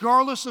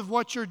 regardless of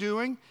what you're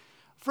doing,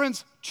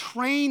 friends,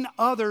 train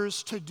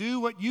others to do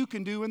what you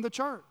can do in the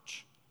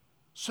church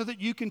so that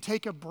you can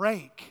take a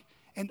break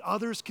and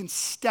others can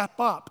step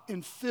up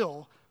and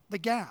fill the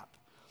gap.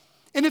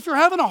 And if you're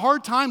having a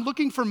hard time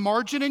looking for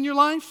margin in your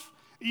life,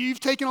 you've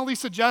taken all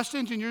these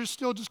suggestions and you're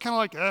still just kind of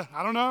like,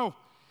 I don't know.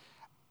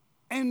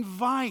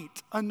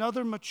 Invite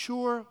another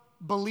mature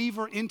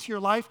believer into your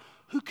life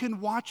who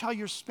can watch how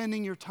you're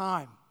spending your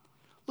time.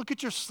 Look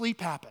at your sleep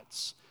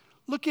habits.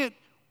 Look at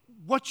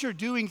what you're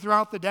doing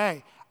throughout the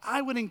day.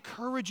 I would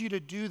encourage you to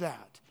do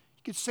that.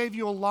 It could save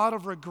you a lot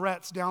of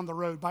regrets down the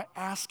road by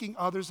asking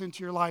others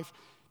into your life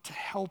to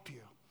help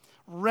you.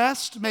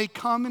 Rest may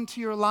come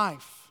into your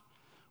life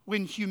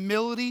when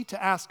humility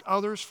to ask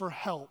others for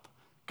help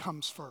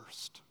comes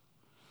first.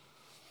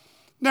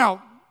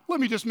 Now, let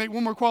me just make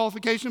one more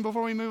qualification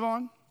before we move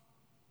on.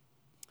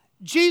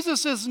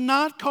 Jesus is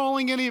not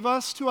calling any of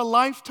us to a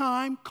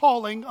lifetime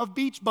calling of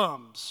beach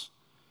bums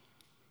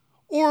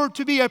or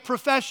to be a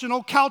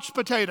professional couch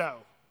potato.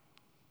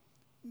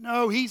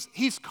 No,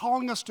 he's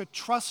calling us to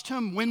trust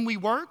him when we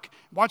work.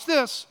 Watch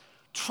this.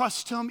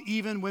 Trust him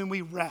even when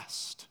we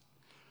rest.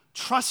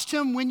 Trust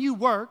him when you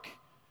work.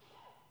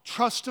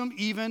 Trust him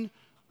even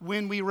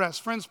when we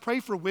rest. Friends,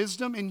 pray for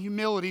wisdom and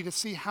humility to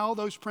see how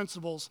those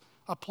principles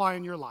apply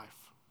in your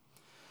life.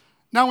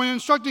 Now, when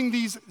instructing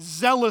these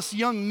zealous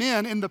young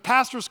men in the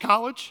pastor's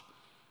college,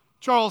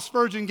 Charles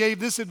Spurgeon gave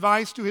this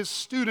advice to his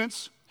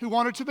students who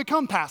wanted to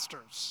become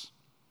pastors.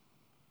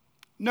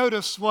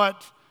 Notice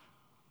what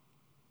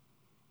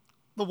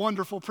the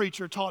wonderful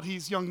preacher taught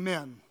his young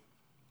men.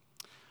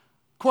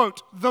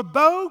 Quote, "The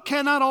bow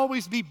cannot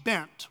always be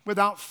bent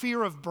without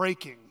fear of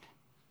breaking.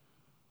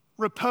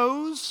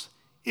 Repose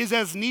is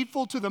as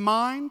needful to the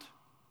mind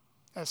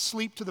as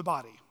sleep to the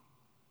body.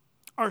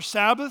 Our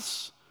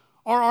Sabbaths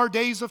are our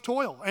days of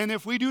toil, and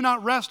if we do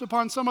not rest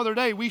upon some other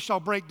day, we shall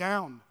break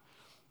down.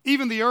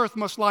 Even the earth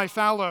must lie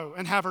fallow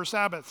and have her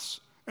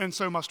Sabbaths, and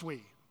so must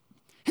we."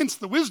 Hence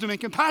the wisdom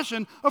and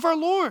compassion of our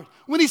Lord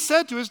when he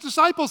said to his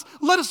disciples,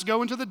 "Let us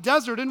go into the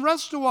desert and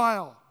rest a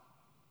while."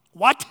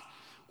 What?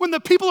 When the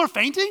people are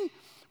fainting?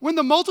 When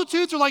the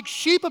multitudes are like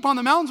sheep upon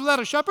the mountains without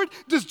a shepherd?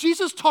 Does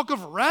Jesus talk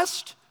of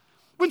rest?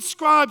 When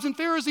scribes and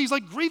Pharisees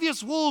like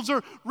grievous wolves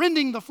are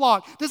rending the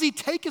flock, does he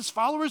take his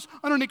followers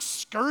on an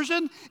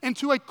excursion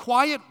into a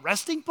quiet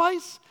resting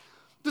place?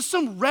 Does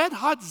some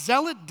red-hot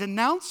zealot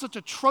denounce such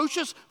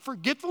atrocious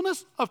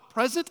forgetfulness of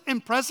present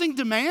and pressing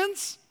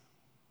demands?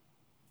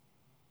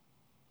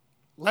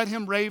 Let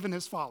him rave in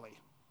his folly.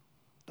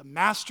 The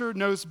master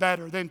knows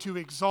better than to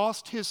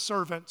exhaust his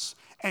servants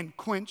and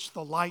quench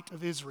the light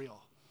of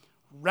Israel.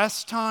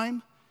 Rest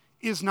time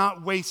is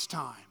not waste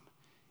time.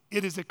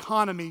 It is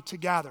economy to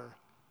gather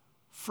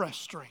fresh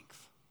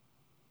strength.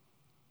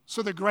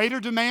 So the greater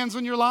demands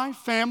on your life,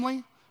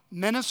 family,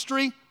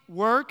 ministry,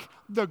 work,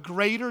 the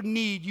greater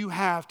need you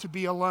have to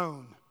be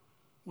alone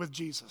with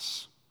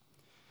Jesus.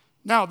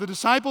 Now, the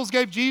disciples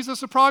gave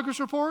Jesus a progress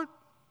report,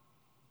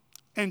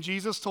 and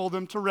Jesus told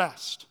them to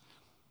rest.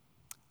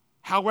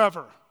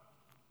 However,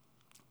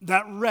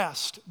 that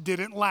rest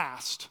didn't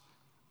last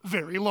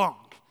very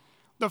long.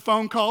 The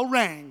phone call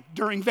rang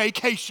during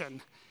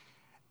vacation,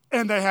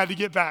 and they had to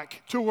get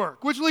back to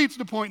work, which leads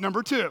to point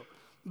number 2.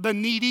 The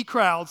needy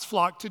crowds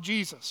flocked to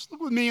Jesus.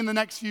 Look with me in the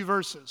next few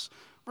verses.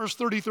 Verse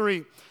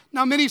 33.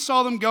 Now many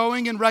saw them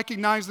going and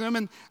recognized them,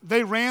 and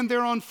they ran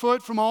there on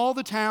foot from all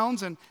the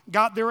towns and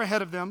got there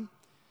ahead of them.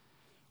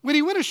 When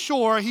he went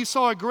ashore, he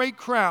saw a great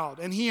crowd,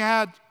 and he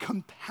had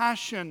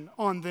compassion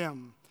on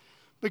them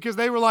because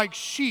they were like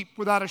sheep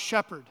without a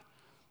shepherd,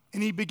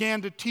 and he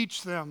began to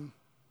teach them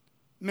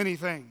many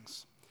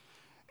things.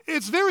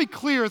 It's very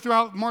clear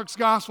throughout Mark's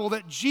gospel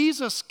that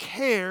Jesus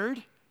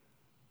cared,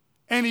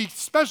 and he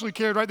especially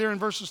cared right there in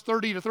verses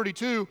 30 to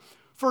 32,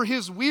 for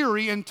his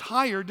weary and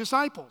tired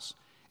disciples.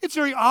 It's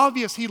very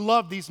obvious he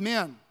loved these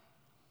men.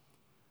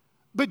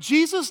 But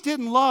Jesus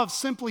didn't love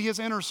simply his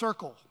inner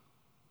circle.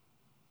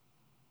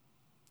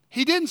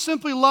 He didn't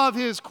simply love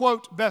his,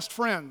 quote, best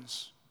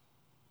friends.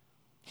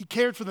 He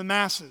cared for the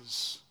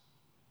masses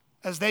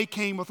as they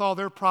came with all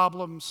their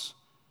problems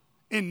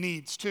and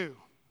needs too.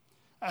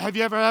 Have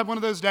you ever had one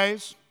of those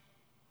days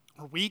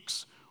or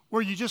weeks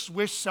where you just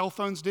wish cell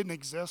phones didn't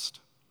exist?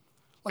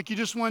 Like you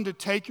just wanted to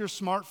take your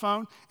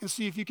smartphone and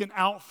see if you can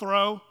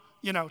outthrow,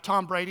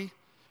 Tom Brady,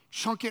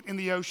 chunk it in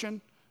the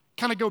ocean,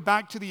 kind of go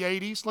back to the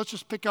 80s. Let's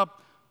just pick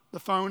up the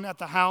phone at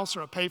the house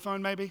or a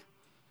payphone maybe.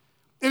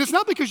 And it's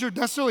not because you're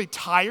necessarily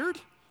tired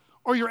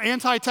or you're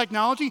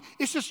anti-technology.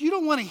 It's just you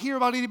don't want to hear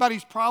about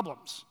anybody's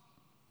problems.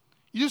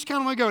 You just kind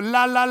of want to go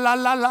la, la, la,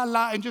 la, la,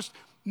 la, and just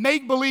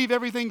make believe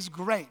everything's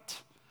great.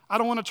 I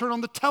don't want to turn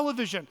on the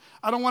television.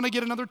 I don't want to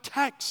get another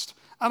text.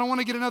 I don't want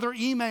to get another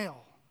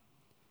email.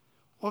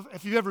 Well,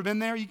 if you've ever been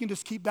there, you can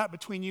just keep that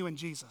between you and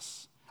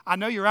Jesus. I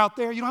know you're out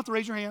there. You don't have to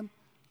raise your hand.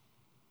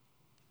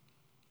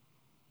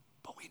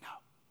 But we know.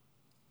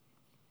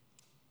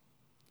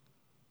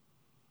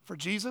 For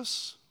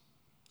Jesus,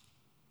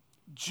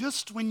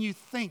 just when you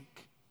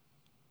think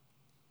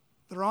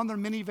they're on their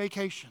mini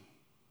vacation,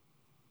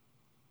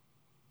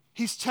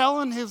 he's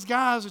telling his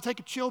guys to take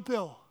a chill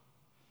pill,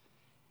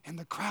 and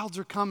the crowds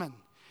are coming.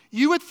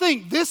 You would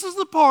think this is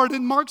the part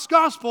in Mark's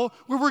gospel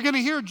where we're going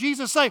to hear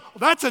Jesus say, well,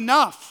 that's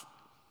enough.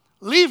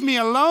 Leave me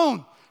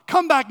alone.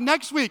 Come back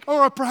next week,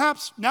 or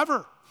perhaps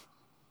never.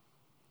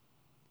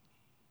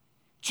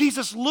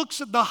 Jesus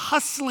looks at the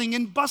hustling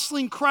and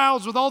bustling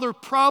crowds with all their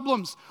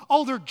problems,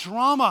 all their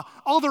drama,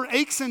 all their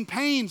aches and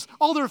pains,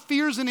 all their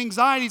fears and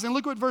anxieties. And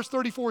look what verse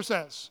 34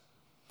 says.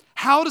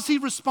 How does he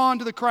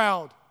respond to the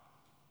crowd?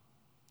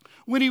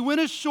 When he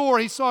went ashore,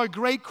 he saw a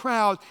great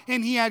crowd,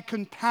 and he had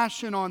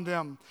compassion on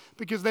them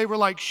because they were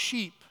like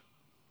sheep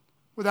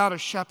without a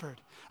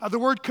shepherd. The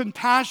word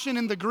compassion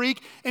in the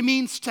Greek, it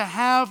means to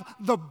have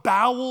the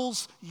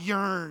bowels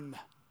yearn,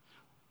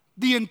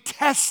 the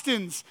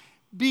intestines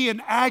be in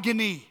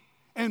agony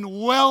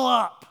and well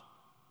up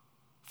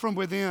from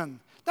within.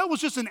 That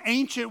was just an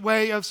ancient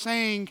way of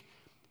saying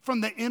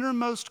from the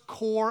innermost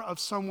core of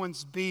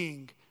someone's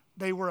being,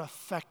 they were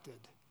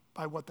affected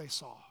by what they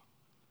saw.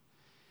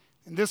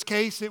 In this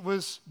case, it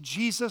was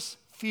Jesus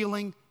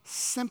feeling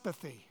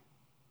sympathy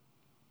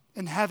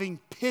and having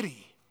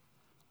pity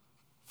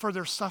for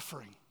their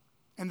suffering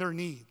and their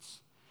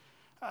needs.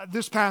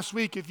 This past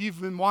week, if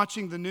you've been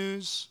watching the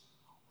news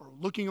or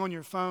looking on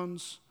your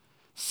phones,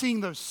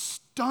 seeing those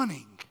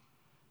stunning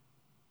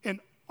and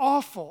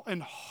awful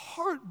and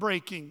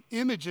heartbreaking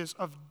images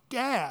of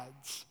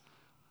dads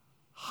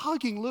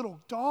hugging little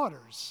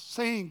daughters,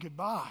 saying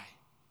goodbye.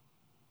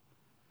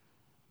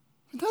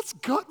 That's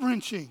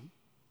gut-wrenching.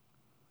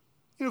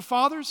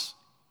 Fathers,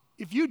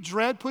 if you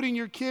dread putting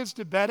your kids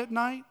to bed at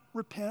night,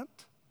 repent.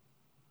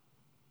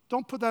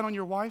 Don't put that on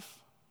your wife.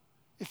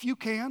 If you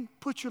can,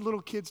 put your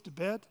little kids to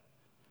bed.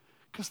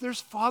 Because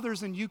there's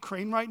fathers in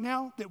Ukraine right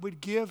now that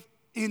would give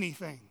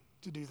anything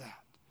to do that.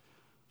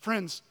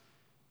 Friends,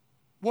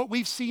 what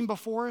we've seen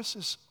before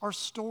us are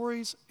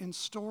stories and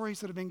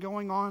stories that have been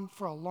going on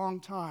for a long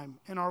time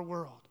in our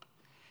world.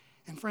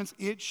 And friends,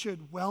 it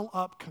should well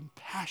up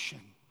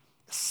compassion,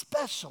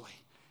 especially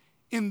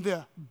in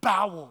the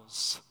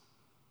bowels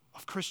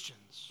of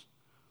Christians.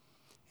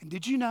 And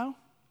did you know,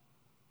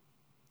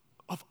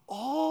 of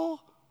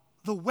all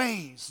the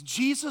ways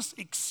Jesus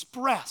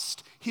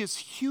expressed his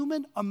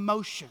human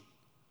emotion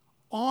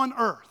on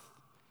earth,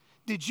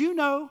 did you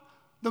know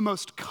the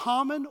most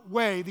common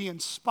way the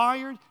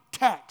inspired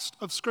text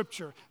of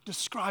Scripture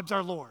describes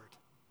our Lord?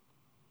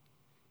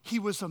 He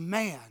was a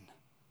man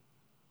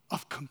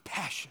of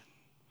compassion.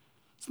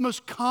 It's the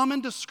most common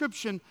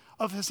description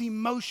of his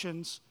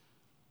emotions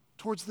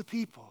towards the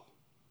people.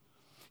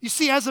 You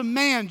see, as a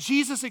man,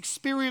 Jesus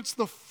experienced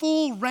the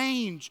full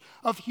range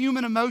of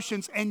human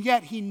emotions, and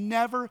yet he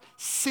never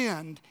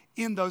sinned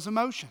in those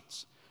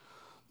emotions.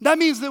 That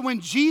means that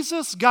when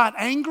Jesus got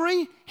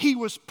angry, he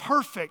was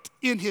perfect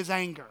in his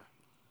anger.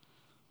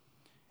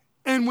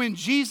 And when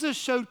Jesus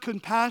showed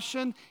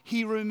compassion,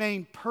 he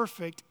remained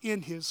perfect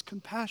in his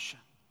compassion.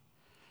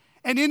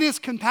 And in his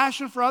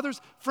compassion for others,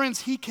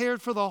 friends, he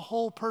cared for the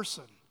whole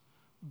person,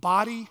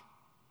 body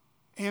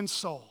and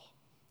soul.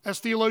 As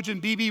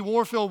theologian B.B.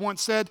 Warfield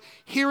once said,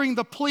 hearing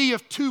the plea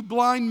of two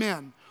blind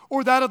men,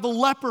 or that of the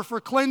leper for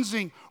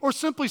cleansing, or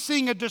simply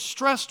seeing a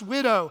distressed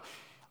widow,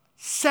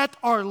 set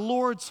our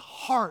Lord's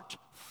heart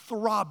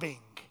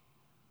throbbing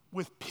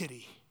with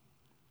pity.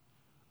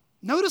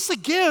 Notice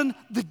again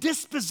the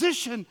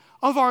disposition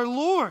of our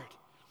Lord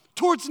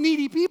towards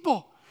needy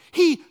people.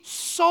 He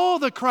saw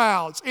the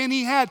crowds and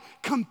he had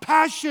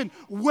compassion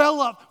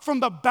well up from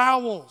the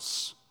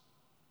bowels.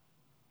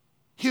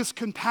 His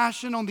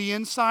compassion on the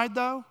inside,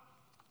 though,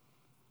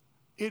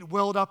 it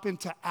welled up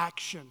into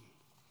action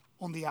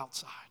on the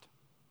outside.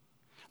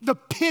 The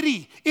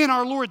pity in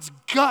our Lord's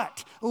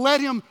gut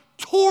led him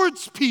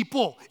towards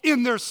people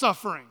in their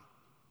suffering,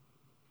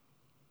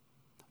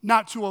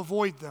 not to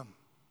avoid them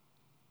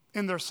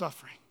in their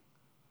suffering.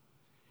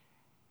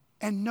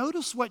 And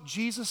notice what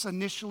Jesus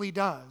initially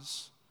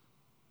does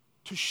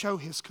to show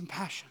his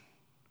compassion.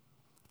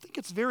 I think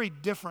it's very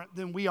different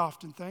than we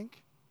often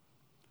think.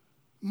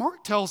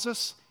 Mark tells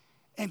us,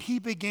 and he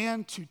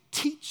began to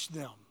teach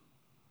them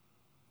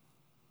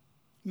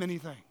many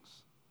things.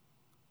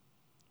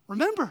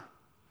 Remember,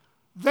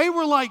 they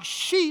were like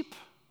sheep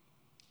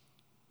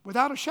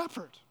without a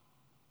shepherd.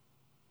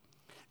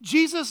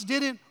 Jesus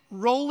didn't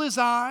roll his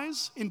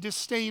eyes in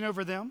disdain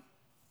over them.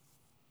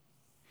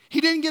 He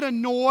didn't get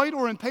annoyed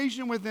or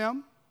impatient with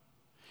them.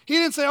 He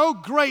didn't say, oh,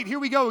 great, here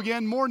we go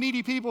again, more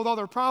needy people with all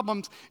their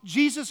problems.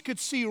 Jesus could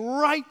see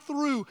right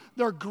through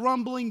their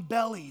grumbling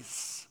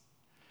bellies,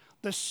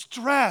 the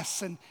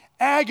stress and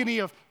agony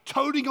of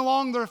toting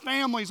along their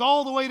families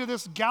all the way to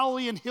this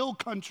Galilean hill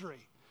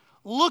country,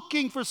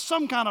 looking for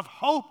some kind of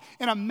hope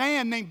in a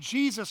man named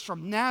Jesus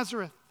from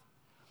Nazareth.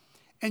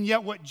 And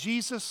yet what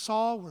Jesus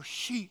saw were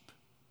sheep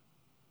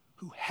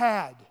who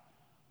had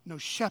no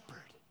shepherd.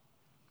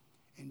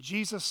 And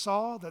Jesus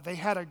saw that they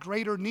had a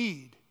greater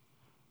need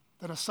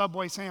than a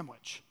Subway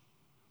sandwich.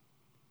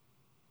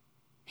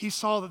 He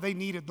saw that they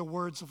needed the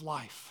words of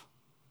life.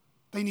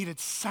 They needed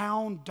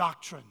sound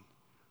doctrine.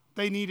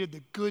 They needed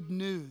the good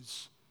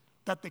news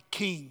that the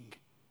King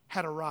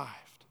had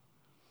arrived.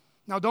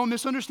 Now, don't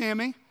misunderstand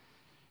me.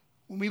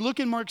 When we look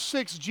in Mark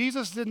 6,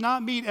 Jesus did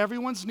not meet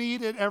everyone's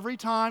need at every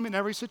time, in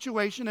every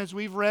situation. As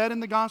we've read in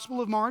the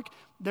Gospel of Mark,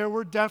 there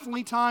were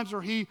definitely times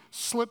where he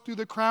slipped through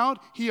the crowd.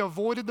 He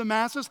avoided the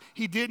masses.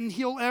 He didn't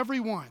heal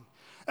everyone.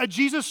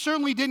 Jesus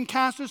certainly didn't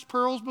cast his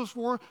pearls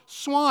before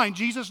swine.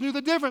 Jesus knew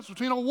the difference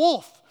between a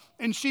wolf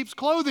in sheep's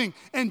clothing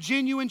and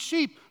genuine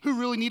sheep who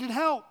really needed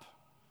help.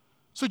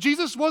 So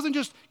Jesus wasn't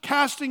just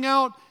casting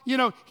out,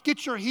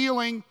 get your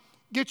healing,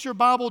 get your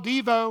Bible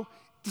Devo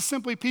to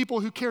simply people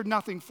who cared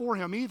nothing for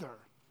him either.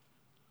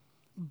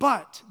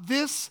 But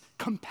this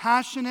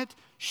compassionate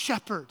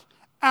shepherd,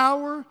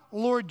 our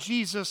Lord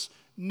Jesus,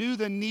 knew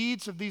the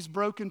needs of these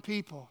broken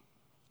people,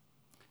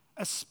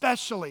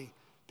 especially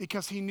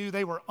because he knew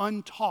they were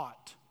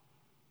untaught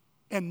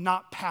and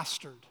not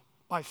pastored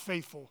by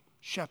faithful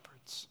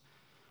shepherds.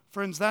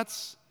 Friends,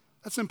 that's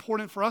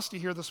important for us to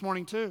hear this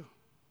morning too.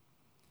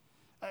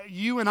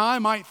 You and I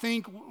might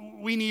think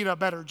we need a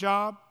better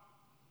job.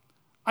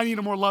 I need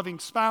a more loving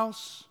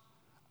spouse.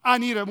 I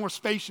need a more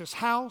spacious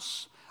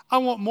house. I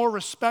want more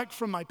respect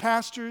from my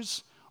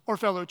pastors or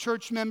fellow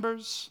church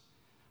members.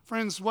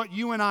 Friends, what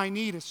you and I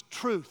need is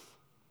truth.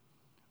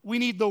 We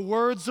need the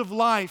words of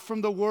life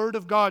from the Word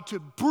of God to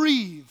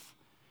breathe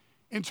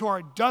into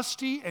our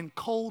dusty and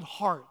cold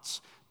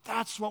hearts.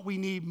 That's what we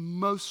need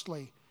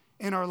mostly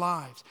in our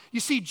lives. You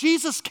see,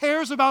 Jesus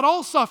cares about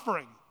all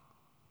suffering,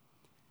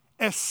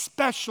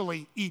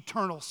 especially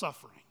eternal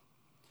suffering.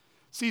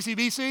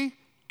 CCBC,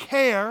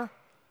 care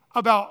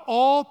about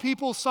all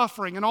people's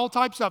suffering and all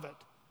types of it,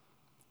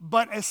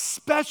 but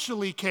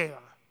especially care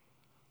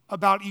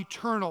about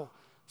eternal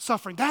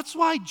suffering. That's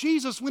why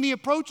Jesus, when he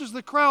approaches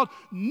the crowd,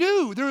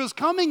 knew there was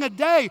coming a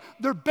day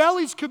their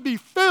bellies could be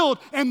filled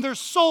and their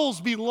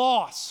souls be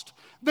lost.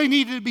 They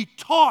needed to be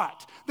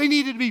taught. They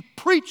needed to be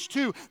preached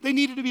to. They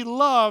needed to be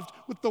loved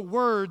with the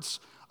words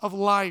of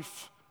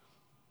life.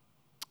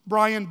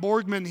 Brian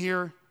Borgman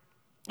here,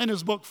 in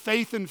his book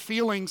Faith and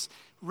Feelings,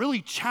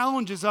 really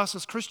challenges us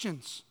as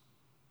Christians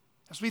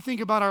as we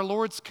think about our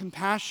Lord's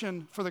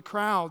compassion for the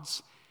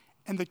crowds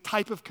and the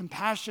type of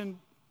compassion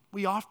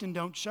we often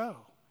don't show.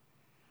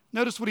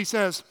 Notice what he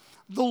says.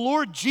 The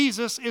Lord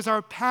Jesus is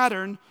our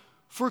pattern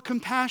for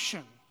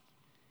compassion.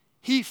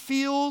 He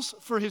feels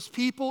for his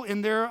people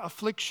in their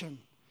affliction.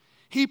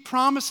 He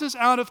promises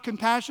out of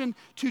compassion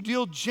to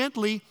deal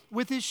gently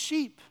with his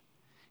sheep.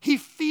 He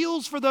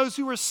feels for those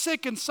who are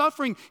sick and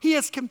suffering. He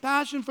has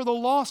compassion for the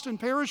lost and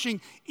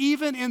perishing,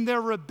 even in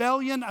their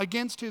rebellion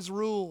against his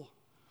rule.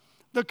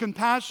 The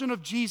compassion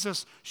of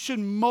Jesus should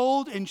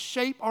mold and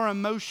shape our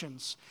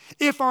emotions.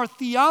 If our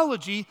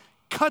theology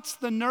cuts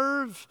the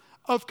nerve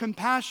of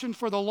compassion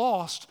for the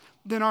lost,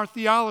 then our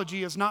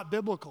theology is not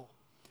biblical.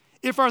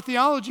 If our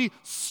theology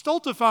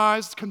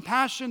stultifies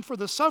compassion for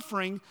the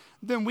suffering,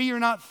 then we are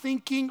not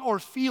thinking or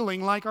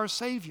feeling like our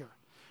Savior.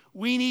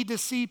 We need to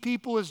see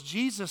people as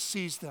Jesus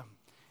sees them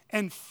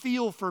and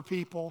feel for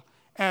people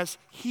as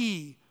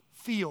he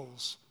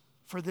feels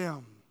for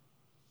them.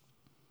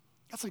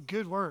 That's a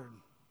good word.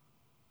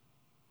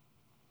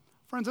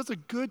 Friends, that's a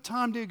good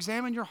time to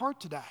examine your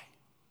heart today.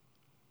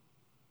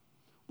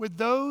 With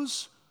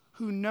those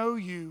who know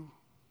you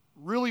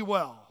really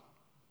well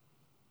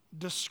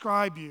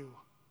describe you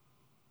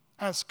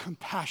as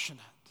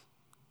compassionate,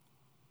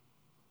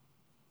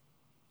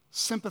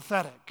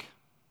 sympathetic,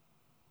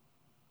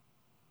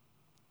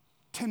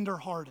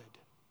 tender-hearted.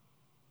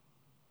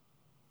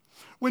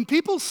 When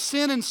people's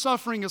sin and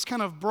suffering is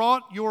kind of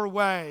brought your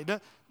way,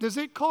 does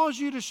it cause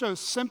you to show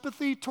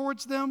sympathy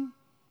towards them?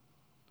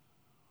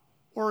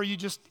 Or are you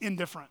just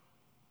indifferent?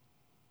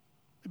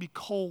 Maybe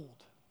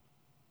cold?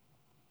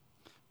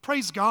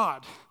 Praise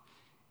God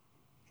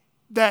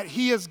that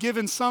He has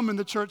given some in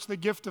the church the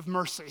gift of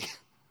mercy.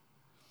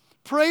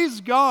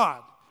 Praise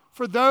God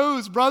for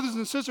those brothers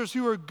and sisters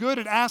who are good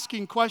at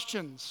asking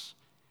questions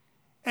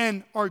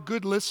and are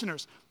good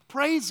listeners.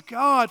 Praise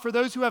God for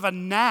those who have a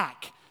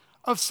knack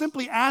of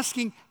simply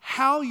asking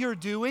how you're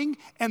doing,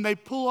 and they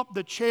pull up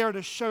the chair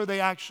to show they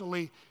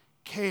actually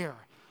care.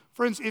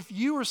 Friends, if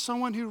you are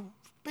someone who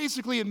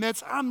basically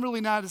admits, I'm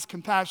really not as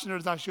compassionate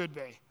as I should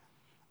be,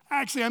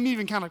 actually, I'm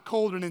even kind of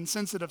cold and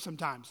insensitive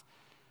sometimes,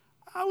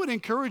 I would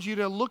encourage you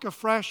to look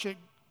afresh at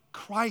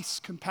Christ's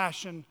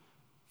compassion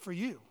for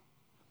you.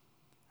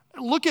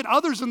 Look at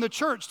others in the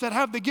church that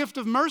have the gift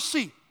of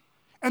mercy,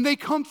 and they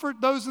comfort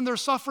those in their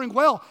suffering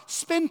well.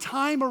 Spend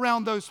time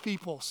around those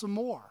people some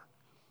more.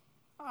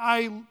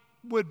 I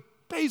would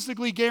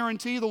basically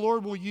guarantee the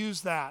Lord will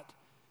use that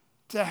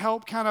to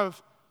help kind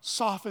of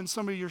soften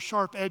some of your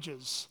sharp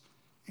edges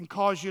and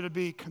cause you to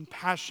be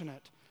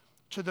compassionate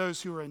to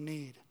those who are in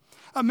need.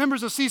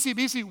 Members of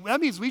CCBC, that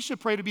means we should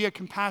pray to be a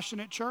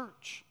compassionate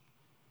church.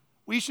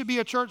 We should be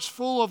a church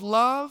full of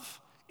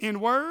love in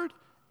word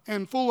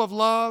and full of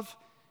love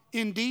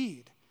in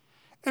deed.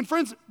 And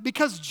friends,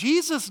 because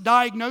Jesus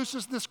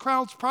diagnoses this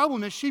crowd's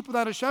problem as sheep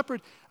without a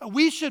shepherd,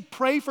 we should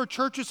pray for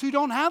churches who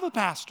don't have a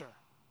pastor.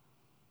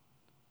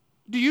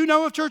 Do you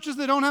know of churches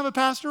that don't have a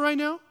pastor right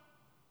now?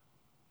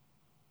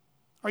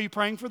 Are you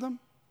praying for them?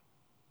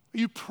 Are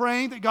you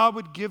praying that God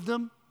would give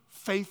them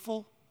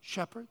faithful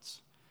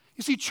shepherds?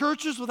 You see,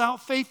 churches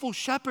without faithful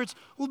shepherds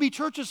will be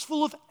churches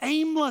full of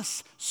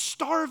aimless,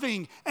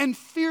 starving, and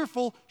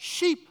fearful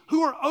sheep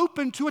who are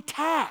open to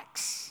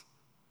attacks.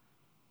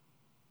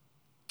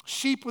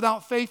 Sheep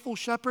without faithful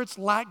shepherds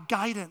lack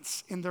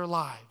guidance in their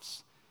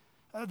lives.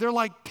 They're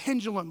like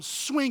pendulums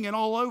swinging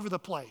all over the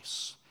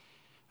place.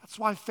 That's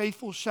why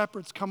faithful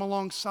shepherds come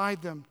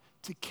alongside them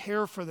to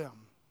care for them.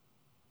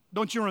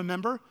 Don't you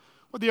remember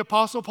what the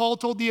Apostle Paul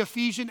told the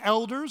Ephesian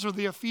elders or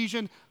the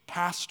Ephesian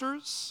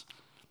pastors?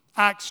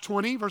 Acts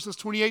 20, verses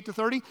 28 to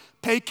 30.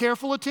 Pay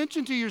careful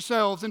attention to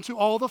yourselves and to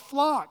all the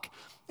flock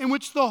in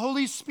which the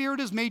Holy Spirit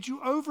has made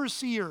you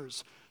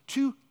overseers,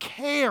 to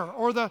care,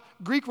 or the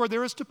Greek word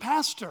there is to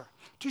pastor,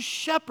 to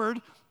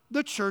shepherd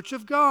the church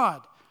of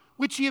God,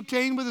 which He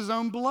obtained with His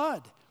own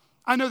blood.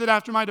 I know that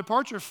after my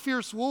departure,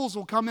 fierce wolves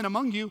will come in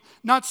among you,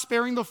 not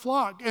sparing the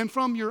flock, and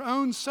from your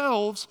own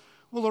selves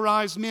will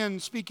arise men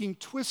speaking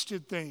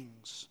twisted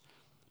things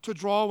to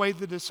draw away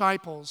the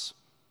disciples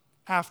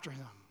after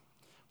them.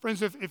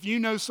 Friends, if you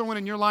know someone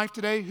in your life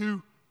today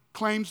who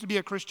claims to be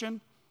a Christian,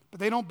 but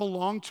they don't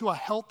belong to a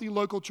healthy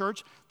local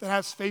church that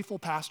has faithful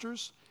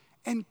pastors,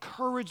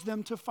 encourage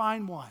them to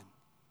find one.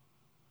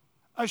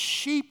 A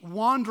sheep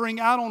wandering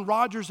out on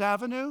Rogers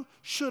Avenue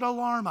should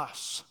alarm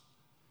us.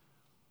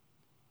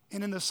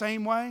 And in the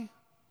same way,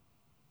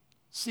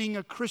 seeing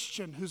a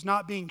Christian who's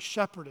not being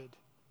shepherded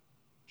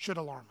should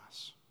alarm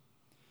us.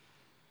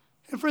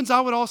 And friends,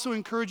 I would also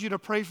encourage you to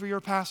pray for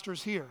your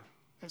pastors here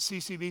at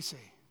CCBC.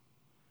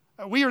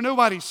 We are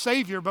nobody's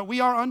savior, but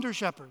we are under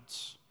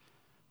shepherds.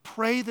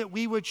 Pray that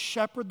we would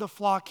shepherd the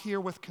flock here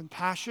with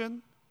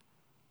compassion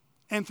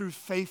and through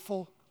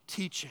faithful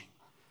teaching.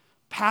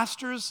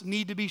 Pastors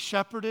need to be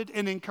shepherded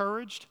and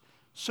encouraged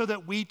so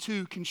that we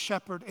too can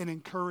shepherd and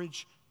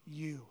encourage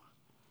you.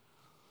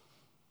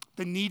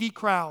 The needy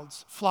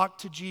crowds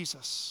flocked to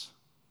Jesus,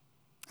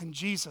 and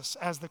Jesus,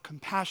 as the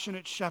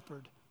compassionate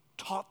shepherd,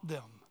 taught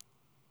them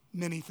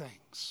many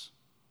things.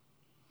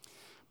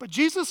 But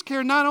Jesus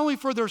cared not only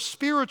for their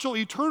spiritual,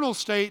 eternal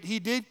state, He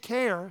did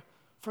care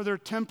for their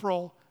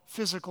temporal,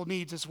 physical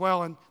needs as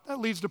well. And that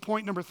leads to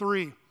point number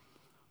 3.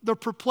 The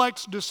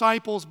perplexed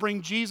disciples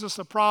bring Jesus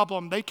a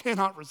problem they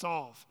cannot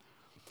resolve.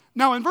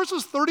 Now, in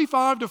verses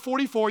 35 to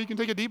 44, you can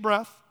take a deep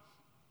breath.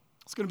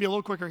 It's going to be a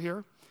little quicker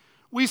here.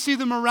 We see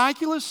the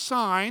miraculous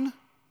sign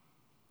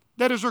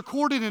that is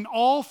recorded in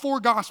all 4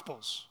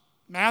 Gospels: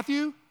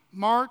 Matthew,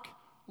 Mark,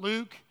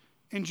 Luke,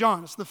 and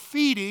John. It's the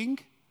feeding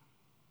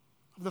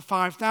of the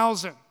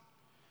 5,000.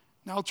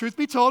 Now, truth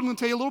be told, I'm going to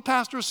tell you a little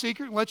pastor's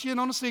secret and let you in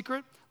on a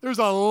secret. There's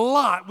a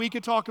lot we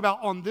could talk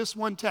about on this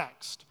one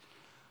text.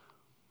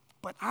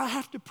 But I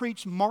have to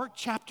preach Mark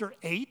chapter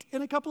 8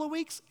 in a couple of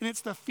weeks, and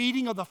it's the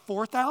feeding of the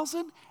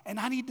 4,000, and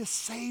I need to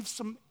save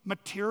some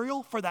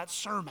material for that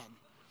sermon.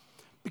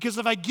 Because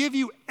if I give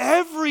you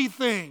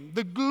everything,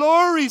 the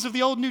glories of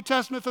the Old and New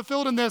Testament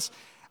fulfilled in this,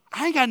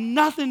 I ain't got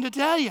nothing to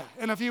tell you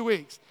in a few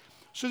weeks.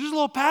 So just a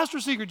little pastor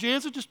secret,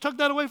 Jansen, just tuck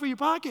that away from your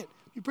pocket.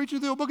 You're preaching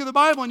through a book of the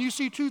Bible and you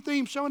see 2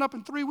 themes showing up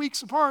in 3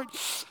 weeks apart,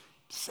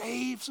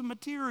 save some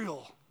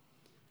material.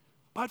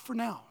 But for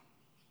now,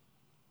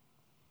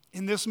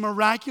 in this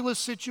miraculous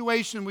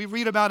situation we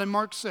read about in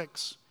Mark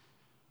 6,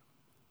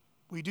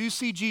 we do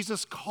see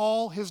Jesus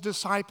call his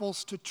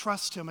disciples to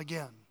trust him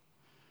again.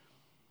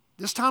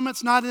 This time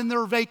it's not in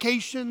their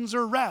vacations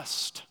or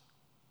rest,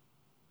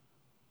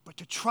 but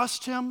to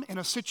trust him in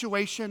a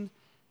situation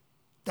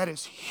that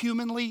is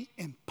humanly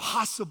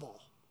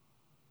impossible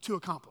to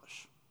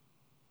accomplish.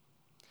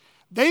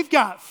 They've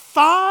got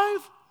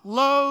 5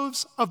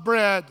 loaves of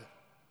bread.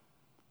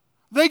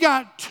 They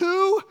got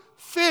 2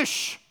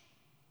 fish.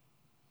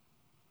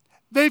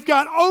 They've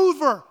got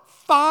over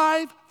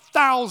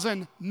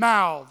 5,000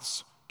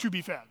 mouths to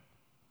be fed.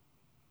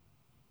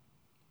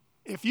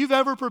 If you've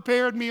ever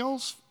prepared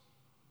meals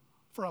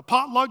for a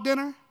potluck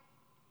dinner,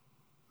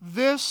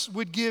 this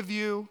would give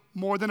you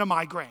more than a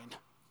migraine.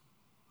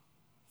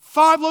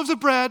 5 loaves of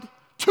bread,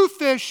 2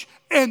 fish,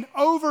 and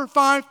over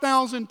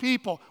 5,000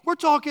 people. We're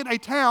talking a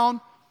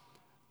town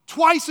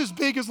twice as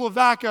big as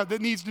Lavaca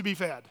that needs to be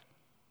fed.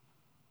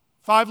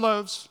 5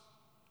 loaves,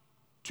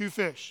 2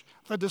 fish.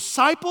 The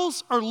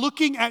disciples are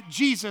looking at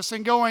Jesus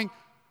and going,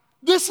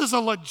 this is a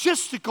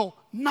logistical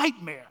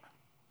nightmare.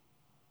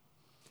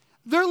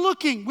 They're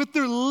looking with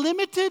their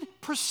limited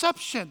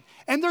perception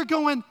and they're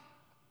going,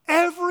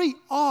 every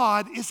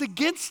odd is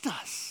against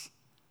us.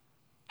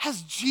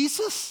 Has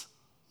Jesus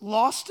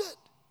lost it?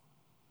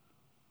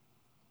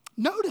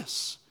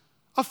 Notice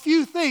a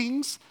few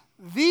things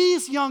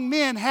these young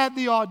men had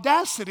the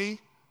audacity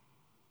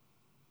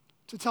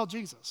to tell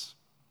Jesus.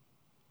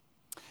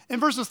 In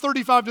verses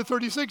 35 to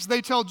 36,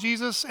 they tell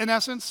Jesus, in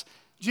essence,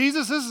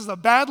 Jesus, this is a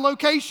bad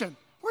location.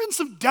 We're in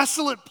some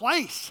desolate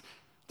place.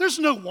 There's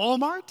no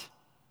Walmart.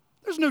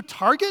 There's no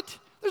Target.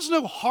 There's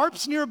no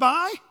Harps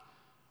nearby.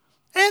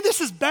 And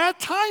this is bad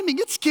timing.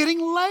 It's getting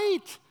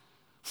late.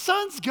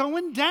 Sun's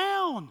going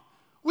down.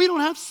 We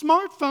don't have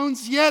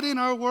smartphones yet in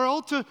our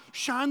world to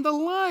shine the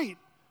light.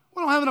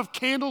 We don't have enough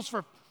candles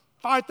for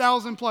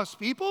 5,000 plus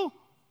people.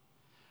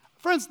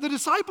 Friends, the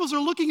disciples are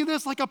looking at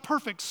this like a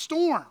perfect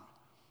storm.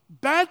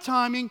 Bad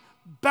timing,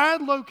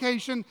 bad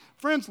location.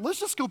 Friends, let's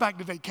just go back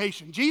to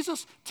vacation.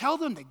 Jesus, tell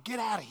them to get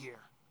out of here.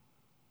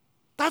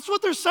 That's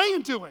what they're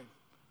saying to him.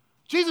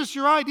 Jesus,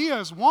 your idea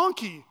is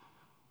wonky.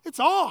 It's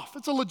off.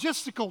 It's a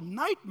logistical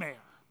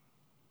nightmare.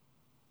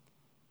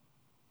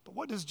 But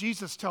what does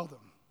Jesus tell them?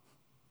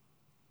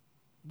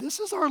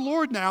 This is our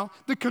Lord now,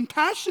 the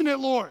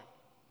compassionate Lord.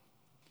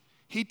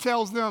 He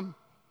tells them,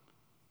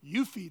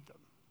 you feed them.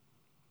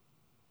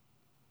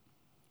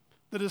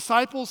 The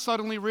disciples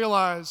suddenly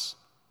realize,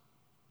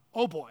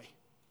 oh boy,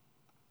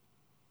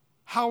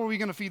 how are we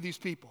going to feed these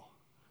people?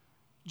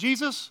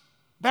 Jesus,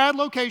 bad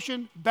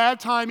location,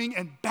 bad timing,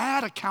 and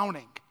bad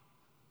accounting.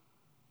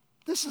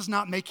 This is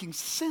not making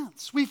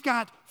sense. We've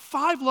got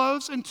 5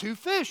 loaves and 2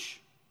 fish.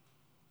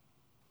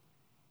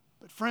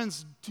 But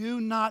friends,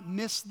 do not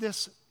miss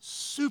this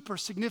super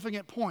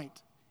significant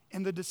point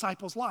in the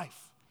disciples'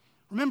 life.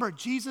 Remember,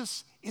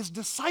 Jesus is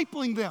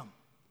discipling them.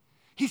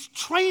 He's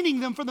training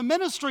them for the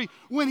ministry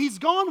when he's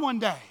gone one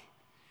day.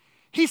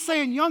 He's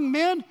saying, young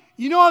men,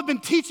 you know I've been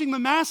teaching the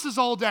masses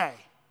all day,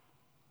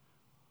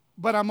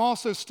 but I'm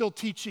also still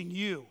teaching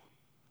you.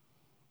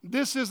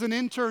 This is an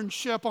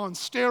internship on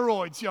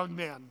steroids, young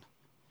men.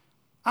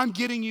 I'm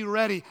getting you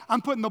ready.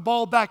 I'm putting the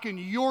ball back in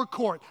your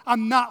court.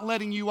 I'm not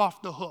letting you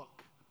off the hook.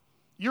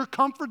 Your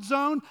comfort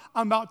zone,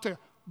 I'm about to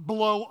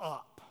blow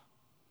up.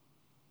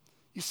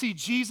 You see,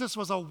 Jesus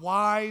was a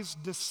wise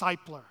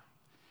discipler.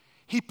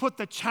 He put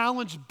the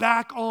challenge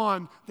back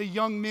on the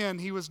young men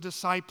he was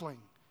discipling.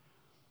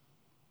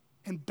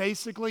 And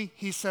basically,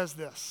 he says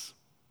this: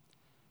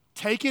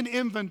 take an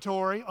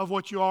inventory of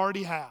what you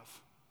already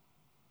have.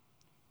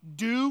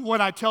 Do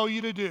what I tell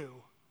you to do,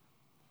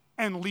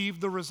 and leave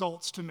the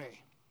results to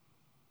me.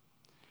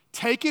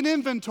 Take an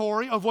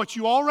inventory of what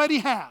you already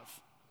have.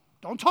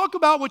 Don't talk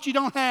about what you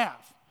don't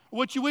have,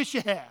 what you wish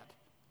you had.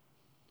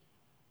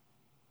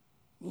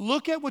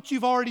 Look at what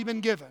you've already been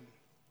given.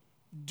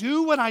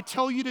 Do what I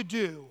tell you to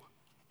do,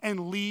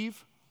 and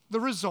leave the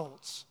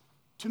results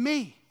to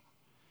me.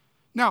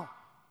 Now,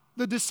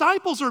 the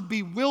disciples are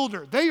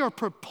bewildered. They are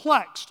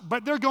perplexed,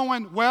 but they're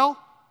going,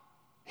 well,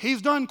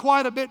 he's done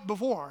quite a bit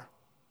before.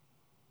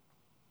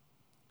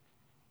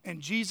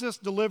 And Jesus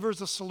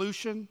delivers a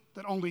solution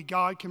that only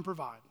God can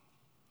provide.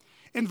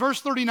 In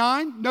verse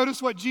 39,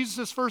 notice what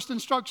Jesus' first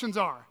instructions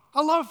are.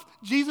 I love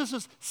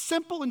Jesus'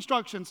 simple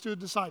instructions to the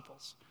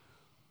disciples.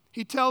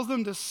 He tells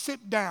them to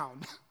sit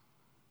down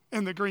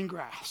in the green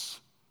grass.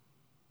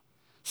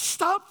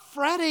 Stop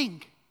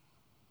fretting.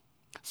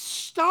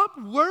 Stop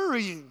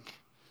worrying.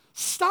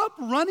 Stop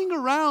running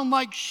around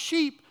like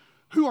sheep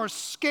who are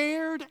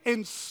scared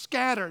and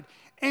scattered.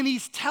 And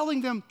he's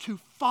telling them to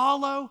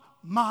follow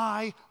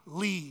my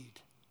lead.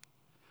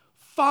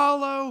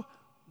 Follow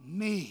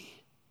me.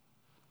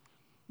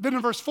 Then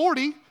in verse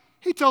 40,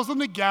 he tells them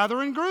to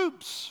gather in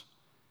groups.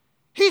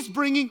 He's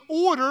bringing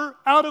order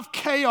out of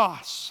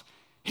chaos.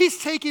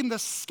 He's taking the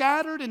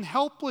scattered and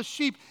helpless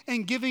sheep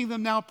and giving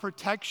them now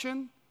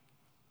protection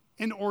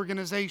and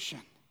organization.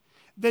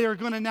 They are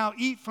going to now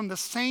eat from the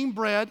same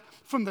bread,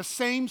 from the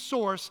same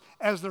source,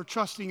 as they're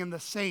trusting in the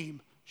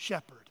same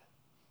shepherd.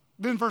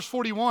 Then verse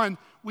 41,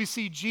 we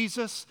see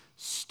Jesus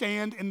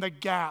stand in the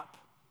gap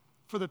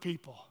for the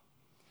people.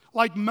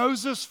 Like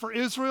Moses for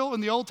Israel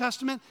in the Old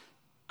Testament,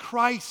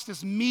 Christ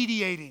is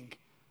mediating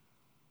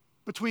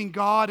between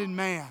God and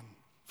man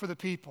for the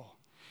people.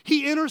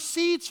 He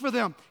intercedes for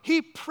them.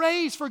 He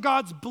prays for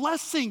God's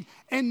blessing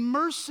and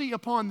mercy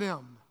upon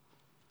them.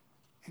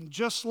 And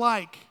just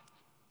like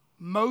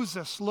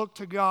Moses looked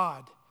to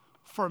God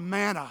for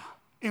manna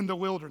in the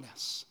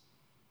wilderness,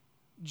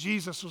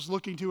 Jesus was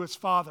looking to his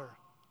Father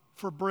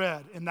for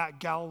bread in that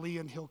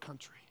Galilean hill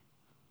country.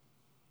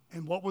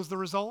 And what was the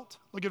result?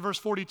 Look at verse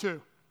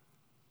 42.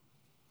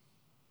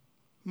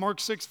 Mark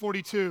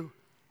 6:42.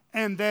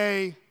 And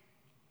they,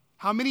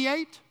 how many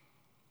ate?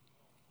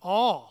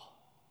 All.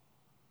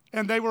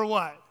 And they were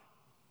what?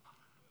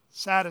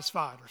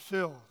 Satisfied or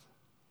filled.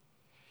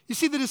 You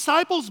see, the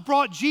disciples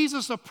brought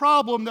Jesus a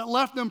problem that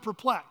left them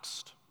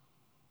perplexed.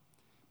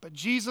 But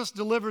Jesus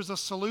delivers a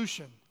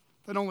solution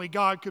that only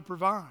God could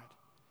provide.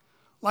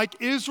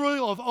 Like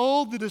Israel of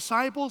old, the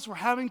disciples were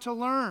having to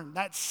learn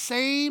that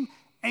same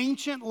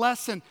ancient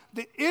lesson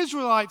the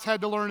Israelites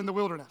had to learn in the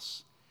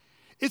wilderness.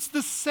 It's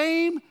the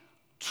same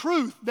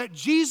truth that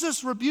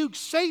Jesus rebuked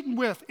Satan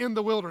with in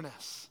the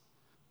wilderness.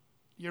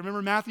 You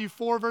remember Matthew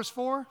 4, verse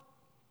 4?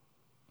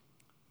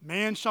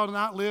 Man shall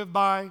not live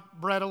by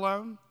bread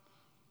alone,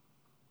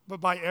 but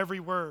by every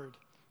word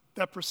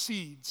that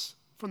proceeds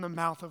from the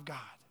mouth of God.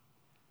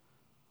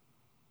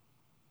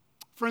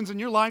 Friends, in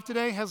your life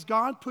today, has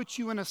God put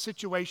you in a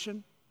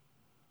situation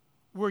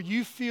where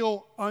you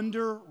feel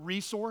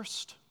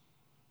under-resourced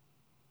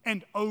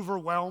and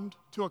overwhelmed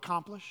to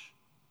accomplish?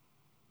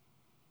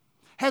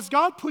 Has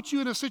God put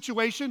you in a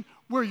situation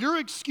where your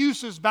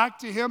excuses back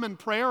to Him in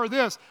prayer are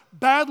this: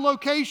 bad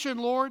location,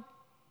 Lord,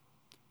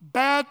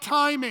 bad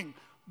timing,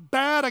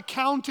 bad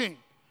accounting.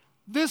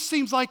 This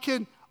seems like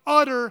an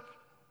utter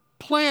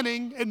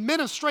planning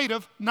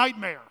administrative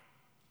nightmare.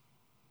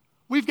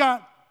 We've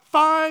got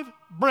 5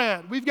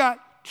 bread, we've got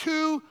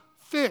 2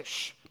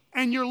 fish,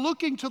 and you're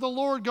looking to the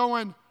Lord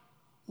going,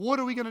 what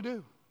are we going to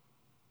do?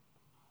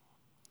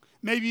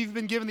 Maybe you've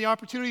been given the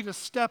opportunity to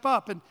step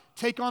up and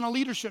take on a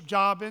leadership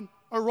job and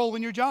a role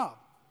in your job.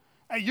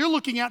 And you're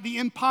looking at the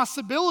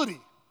impossibility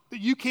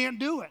that you can't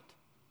do it.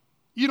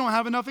 You don't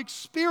have enough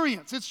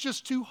experience. It's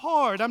just too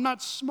hard. I'm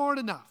not smart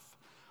enough.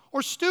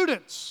 Or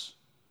students,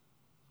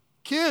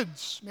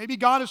 kids, maybe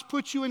God has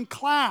put you in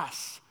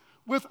class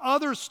with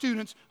other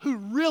students who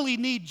really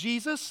need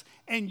Jesus,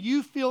 and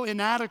you feel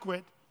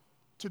inadequate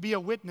to be a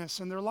witness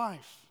in their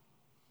life.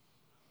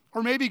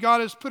 Or maybe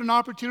God has put an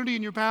opportunity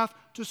in your path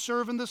to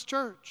serve in this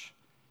church,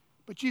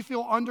 but you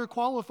feel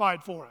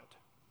underqualified for it.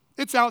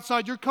 It's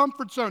outside your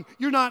comfort zone.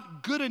 You're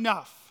not good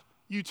enough,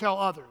 you tell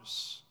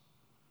others.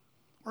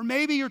 Or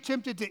maybe you're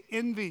tempted to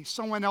envy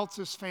someone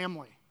else's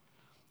family,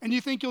 and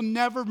you think you'll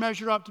never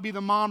measure up to be the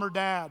mom or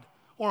dad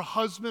or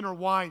husband or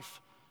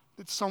wife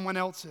that someone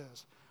else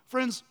is.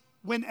 Friends,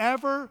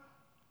 whenever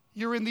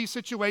you're in these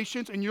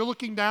situations and you're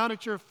looking down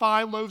at your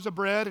 5 loaves of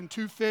bread and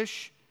 2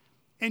 fish,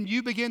 and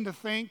you begin to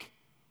think,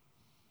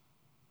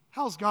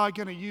 how's God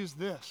going to use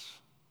this?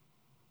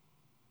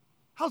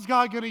 How's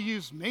God going to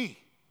use me?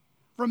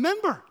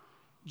 Remember,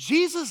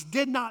 Jesus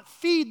did not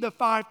feed the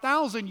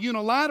 5,000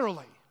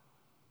 unilaterally.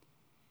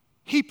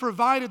 He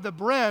provided the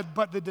bread,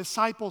 but the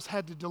disciples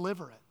had to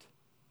deliver it.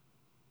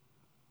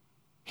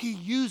 He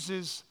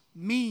uses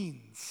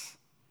means.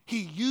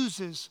 He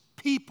uses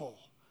people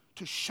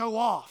to show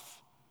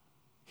off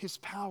His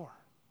power.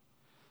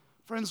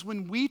 Friends,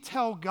 when we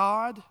tell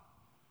God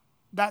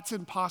that's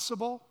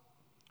impossible,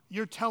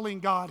 you're telling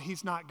God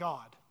He's not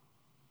God.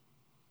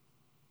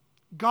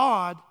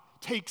 God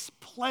takes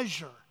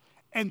pleasure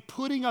in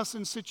putting us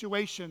in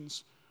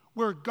situations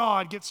where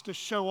God gets to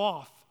show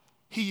off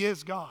He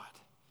is God.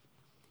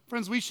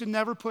 Friends, we should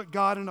never put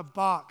God in a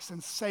box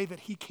and say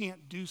that He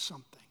can't do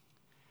something.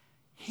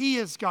 He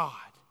is God,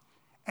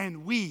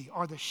 and we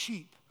are the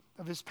sheep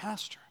of His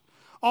pasture.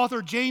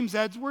 Author James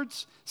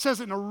Edwards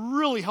says it in a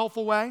really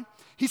helpful way.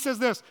 He says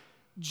this: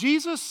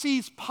 Jesus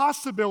sees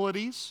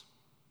possibilities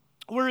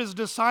where His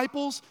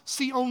disciples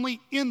see only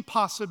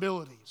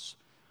impossibilities.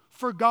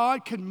 For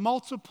God can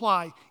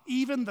multiply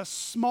even the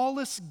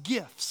smallest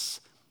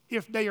gifts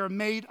if they are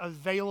made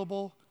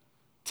available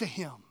to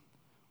Him.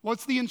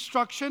 What's the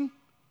instruction?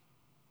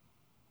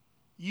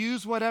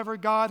 Use whatever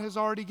God has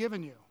already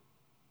given you.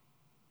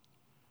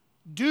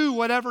 Do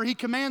whatever He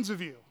commands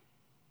of you.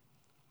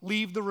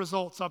 Leave the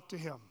results up to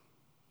Him.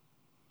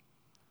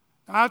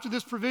 Now, after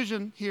this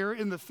provision here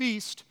in the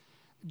feast,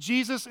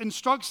 Jesus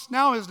instructs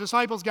now His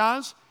disciples,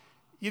 guys,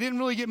 you didn't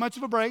really get much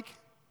of a break.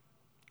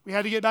 We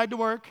had to get back to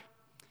work.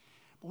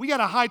 But we got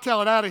to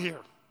hightail it out of here.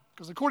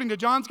 Because according to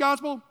John's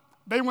gospel,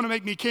 they want to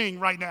make me king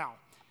right now.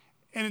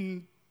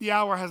 And the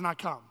hour has not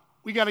come.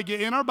 We got to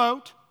get in our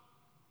boat,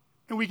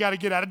 and we got to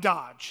get out of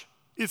Dodge.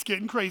 It's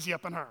getting crazy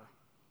up in her.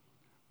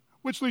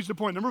 Which leads to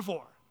point number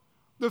 4.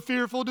 The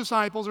fearful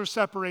disciples are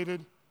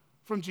separated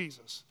from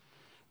Jesus.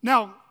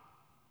 Now,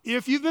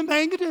 if you've been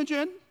paying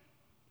attention,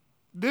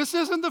 this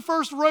isn't the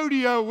first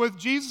rodeo with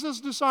Jesus'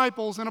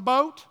 disciples in a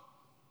boat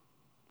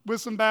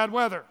with some bad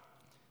weather.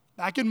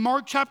 Back in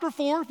Mark chapter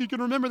 4, if you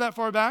can remember that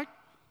far back,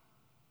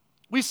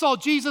 we saw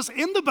Jesus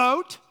in the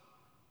boat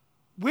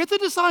with the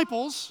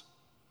disciples,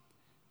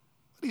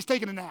 but he's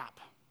taking a nap.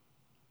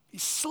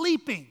 He's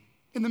sleeping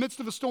in the midst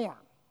of a storm.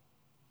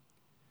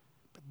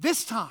 But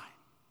this time,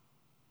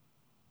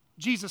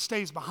 Jesus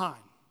stays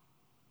behind.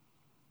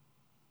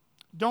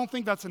 Don't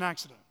think that's an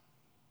accident.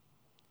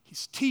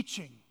 He's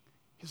teaching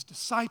his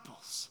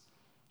disciples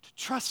to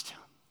trust him.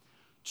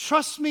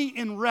 Trust me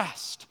in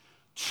rest.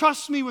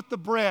 Trust me with the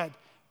bread.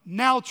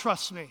 Now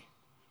trust me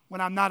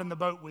when I'm not in the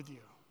boat with you.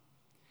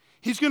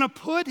 He's going to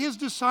put his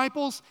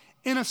disciples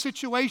in a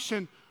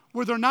situation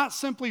where they're not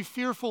simply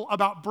fearful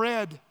about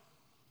bread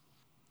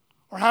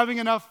or having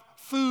enough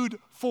food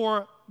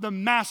for the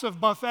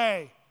massive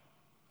buffet.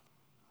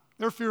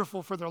 They're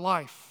fearful for their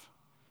life.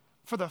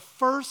 For the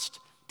first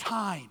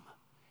time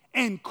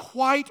in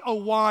quite a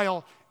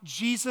while,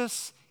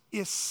 Jesus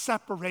is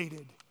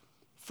separated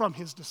from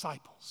his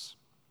disciples.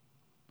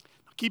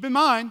 Now, keep in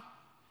mind,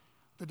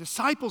 the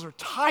disciples are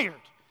tired.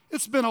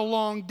 It's been a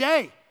long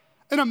day.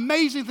 An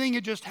amazing thing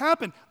had just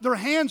happened. Their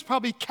hands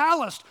probably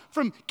calloused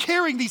from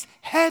carrying these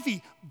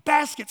heavy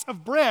baskets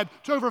of bread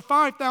to over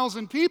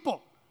 5,000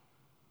 people.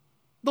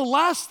 The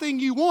last thing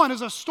you want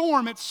is a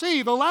storm at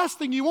sea. The last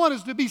thing you want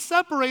is to be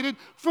separated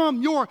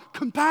from your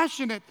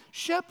compassionate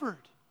shepherd.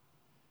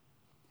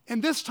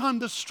 And this time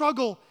the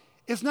struggle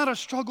is not a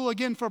struggle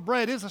again for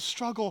bread. It is a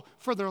struggle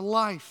for their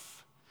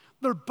life.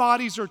 Their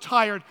bodies are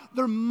tired.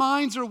 Their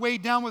minds are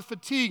weighed down with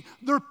fatigue.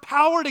 Their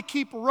power to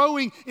keep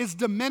rowing is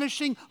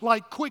diminishing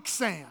like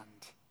quicksand.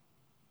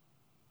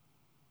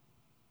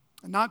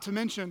 And not to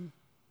mention,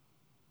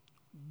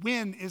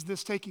 when is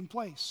this taking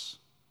place?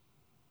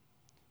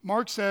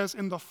 Mark says,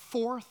 in the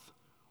fourth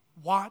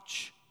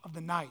watch of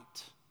the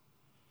night.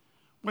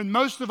 When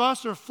most of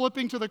us are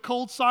flipping to the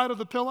cold side of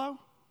the pillow.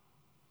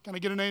 Can I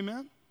get an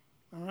amen?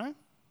 All right.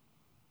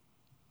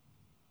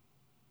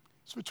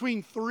 It's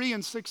between 3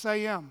 and 6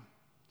 a.m.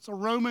 It's a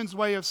Roman's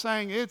way of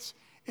saying it's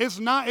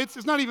not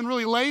even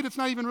really late. It's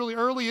not even really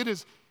early. It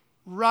is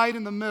right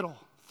in the middle,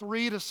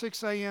 3 to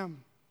 6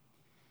 a.m.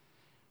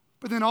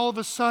 But then all of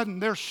a sudden,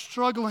 they're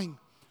struggling.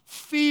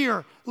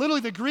 Fear.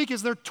 Literally, the Greek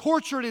is they're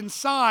tortured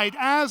inside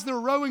as they're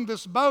rowing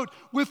this boat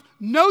with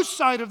no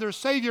sight of their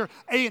Savior.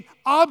 An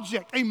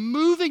object, a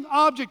moving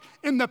object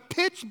in the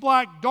pitch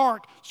black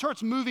dark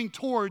starts moving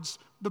towards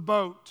the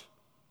boat.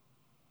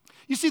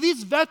 You see,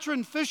 these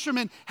veteran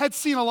fishermen had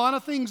seen a lot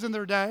of things in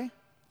their day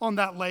on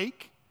that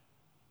lake.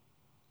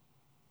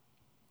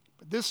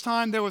 But this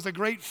time there was a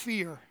great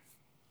fear.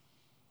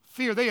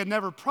 Fear they had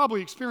never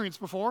probably experienced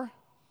before.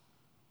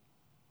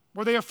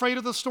 Were they afraid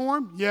of the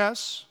storm?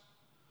 Yes.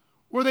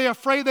 Were they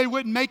afraid they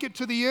wouldn't make it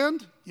to the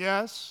end?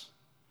 Yes.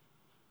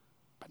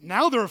 But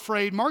now they're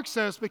afraid, Mark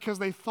says, because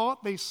they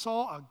thought they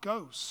saw a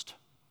ghost.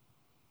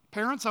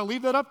 Parents, I'll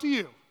leave that up to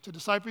you to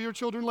disciple your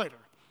children later.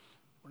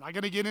 We're not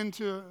going to get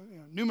into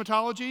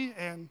pneumatology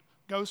and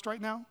ghost right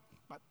now.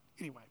 But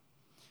anyway,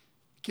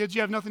 kids,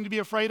 you have nothing to be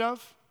afraid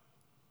of.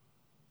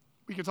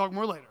 We can talk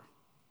more later.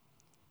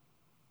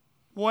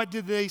 What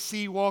did they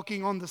see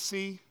walking on the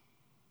sea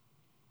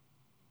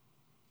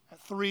at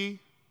 3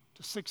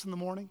 to 6 in the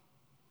morning?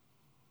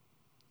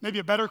 Maybe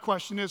a better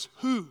question is,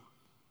 who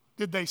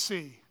did they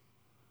see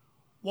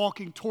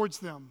walking towards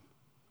them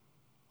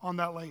on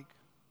that lake?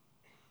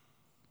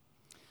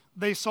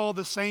 They saw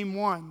the same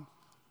one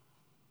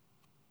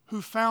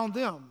who found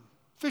them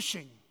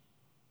fishing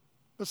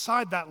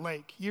beside that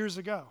lake years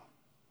ago.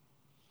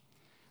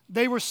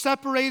 They were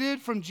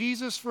separated from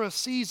Jesus for a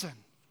season,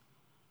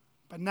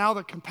 but now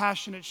the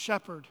compassionate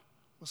shepherd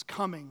was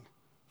coming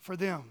for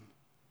them.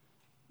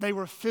 They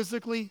were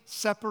physically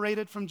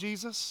separated from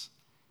Jesus,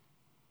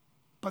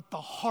 but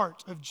the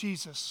heart of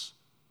Jesus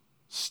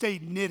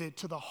stayed knitted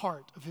to the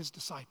heart of his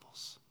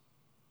disciples.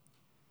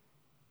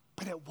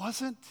 But it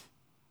wasn't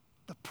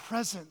the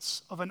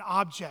presence of an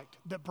object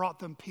that brought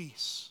them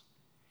peace.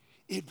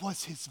 It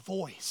was his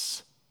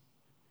voice.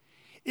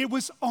 It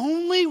was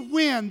only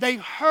when they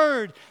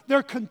heard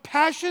their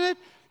compassionate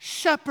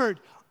shepherd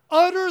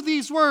utter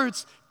these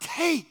words,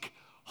 "Take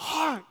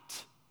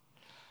heart.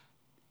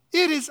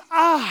 It is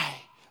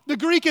I." The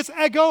Greek is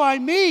ego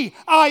eimi.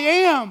 I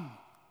am.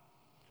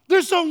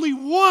 There's only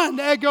one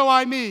ego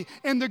eimi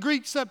in the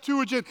Greek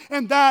Septuagint,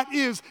 and that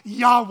is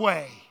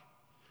Yahweh.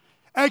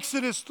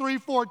 Exodus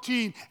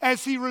 3:14,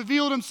 as he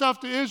revealed himself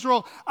to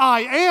Israel,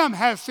 I am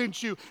has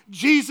sent you.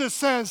 Jesus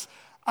says,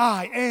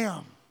 I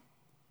am.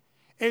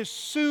 As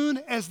soon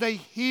as they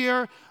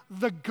hear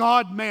the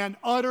God-man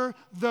utter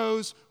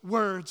those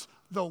words,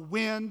 the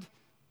wind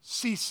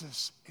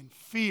ceases and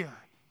fear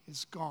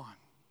is gone.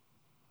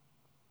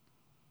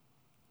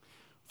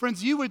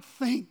 Friends, you would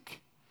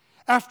think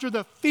after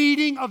the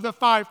feeding of the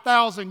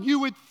 5,000, you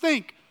would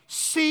think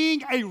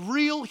seeing a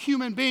real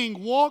human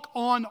being walk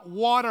on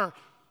water,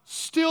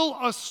 still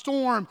a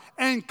storm,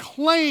 and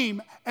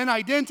claim an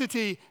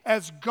identity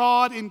as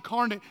God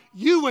incarnate,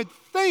 you would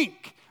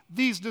think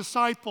these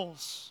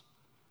disciples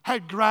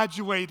had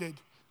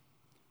graduated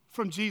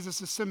from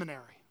Jesus'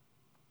 seminary.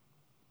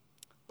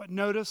 But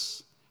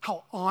notice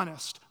how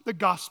honest the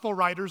gospel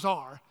writers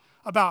are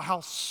about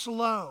how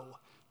slow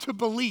to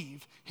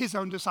believe his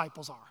own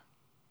disciples are.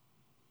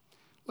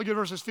 Look at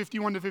verses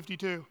 51 to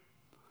 52.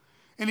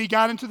 And he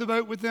got into the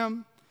boat with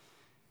them,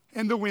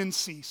 and the wind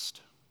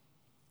ceased.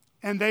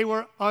 And they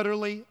were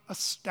utterly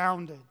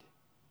astounded,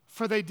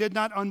 for they did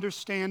not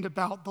understand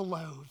about the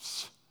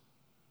loaves,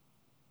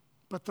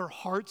 but their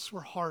hearts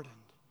were hardened.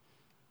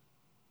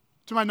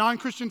 To my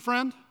non-Christian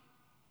friend,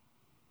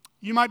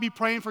 you might be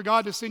praying for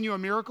God to send you a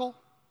miracle.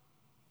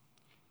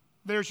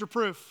 There's your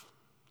proof.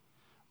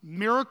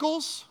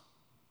 Miracles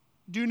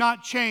do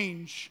not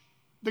change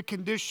the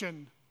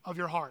condition of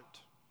your heart.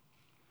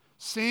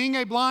 Seeing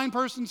a blind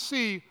person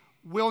see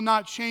will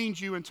not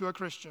change you into a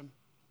Christian.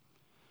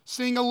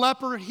 Seeing a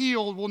leper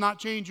healed will not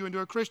change you into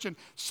a Christian.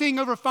 Seeing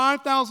over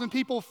 5,000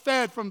 people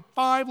fed from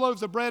 5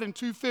 loaves of bread and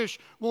 2 fish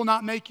will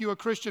not make you a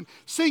Christian.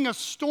 Seeing a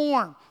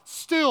storm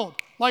stilled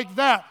like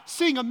that,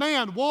 seeing a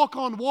man walk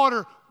on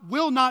water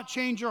will not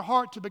change your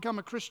heart to become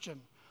a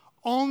Christian.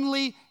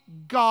 Only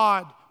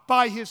God,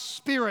 by his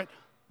Spirit,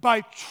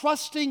 by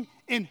trusting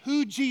in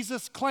who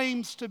Jesus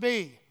claims to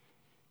be,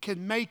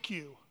 can make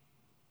you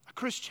a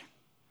Christian.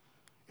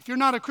 If you're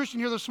not a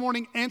Christian here this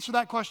morning, answer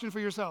that question for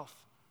yourself.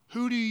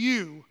 Who do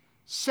you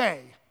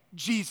say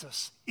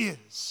Jesus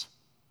is?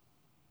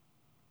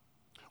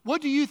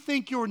 What do you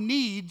think your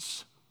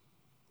needs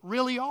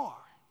really are?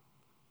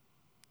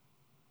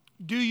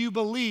 Do you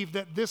believe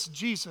that this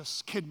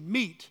Jesus can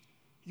meet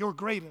your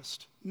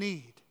greatest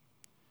need?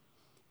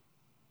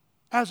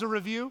 As a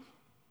review,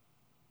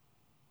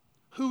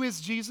 who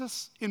is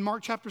Jesus in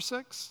Mark chapter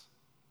 6?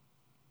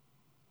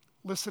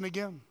 Listen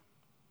again.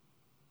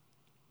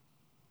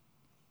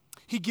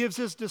 He gives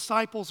his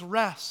disciples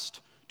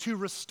rest to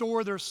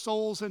restore their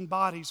souls and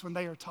bodies when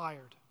they are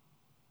tired.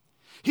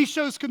 He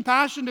shows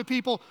compassion to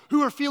people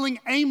who are feeling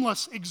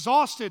aimless,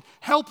 exhausted,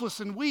 helpless,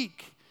 and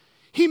weak.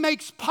 He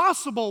makes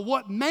possible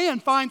what man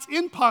finds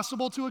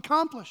impossible to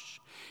accomplish.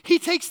 He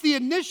takes the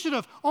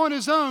initiative on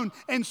his own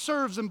and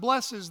serves and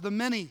blesses the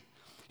many.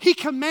 He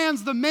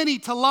commands the many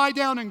to lie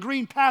down in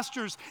green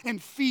pastures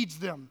and feeds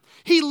them.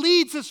 He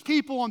leads his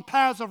people on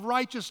paths of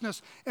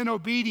righteousness and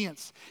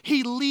obedience.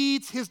 He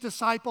leads his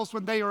disciples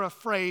when they are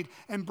afraid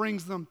and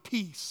brings them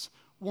peace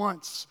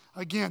once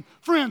again.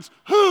 Friends,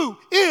 who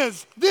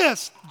is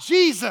this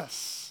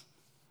Jesus?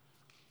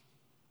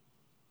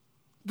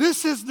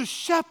 This is the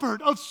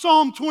shepherd of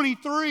Psalm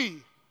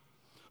 23.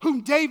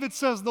 Whom David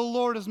says, the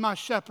Lord is my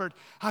shepherd,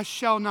 I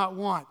shall not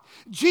want.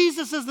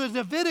 Jesus is the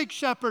Davidic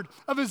shepherd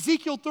of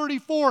Ezekiel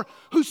 34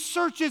 who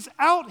searches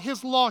out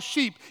his lost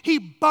sheep. He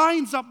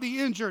binds up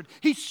the injured.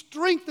 He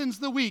strengthens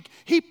the weak.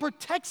 He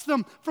protects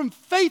them from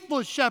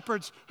faithless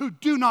shepherds who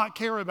do not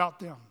care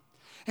about them.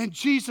 And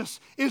Jesus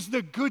is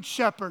the good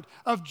shepherd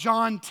of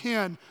John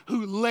 10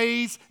 who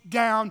lays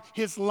down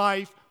his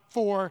life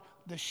for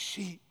the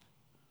sheep.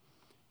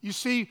 You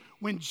see,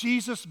 when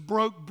Jesus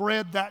broke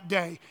bread that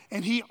day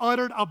and he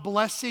uttered a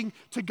blessing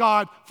to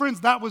God, friends,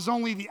 that was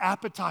only the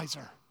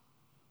appetizer.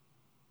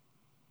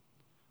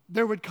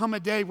 There would come a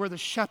day where the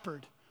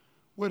shepherd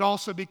would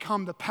also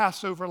become the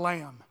Passover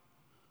lamb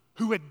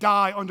who would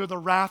die under the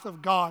wrath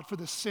of God for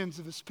the sins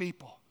of his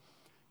people.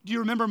 Do you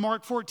remember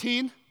Mark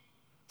 14?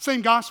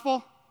 Same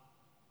gospel.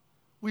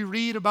 We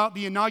read about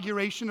the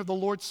inauguration of the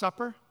Lord's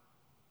Supper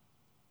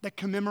that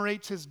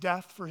commemorates his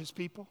death for his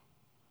people.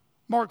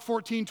 Mark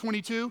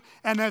 14:22,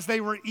 and as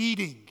they were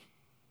eating,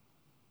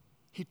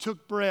 he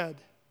took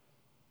bread,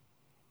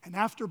 and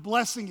after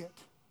blessing it,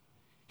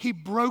 he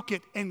broke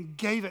it and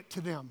gave it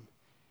to them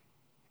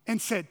and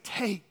said,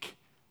 "Take,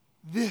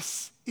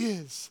 this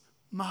is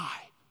my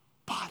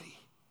body."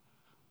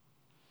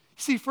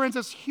 See, friends,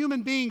 as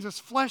human beings, as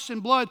flesh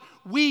and blood,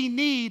 we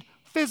need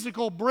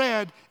physical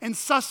bread and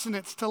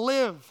sustenance to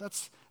live.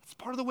 That's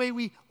part of the way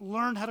we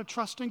learn how to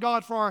trust in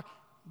God for our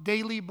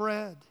daily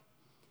bread.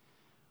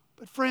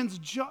 But friends,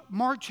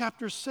 Mark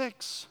chapter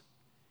 6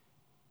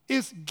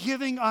 is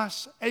giving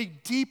us a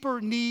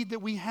deeper need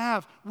that we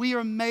have. We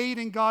are made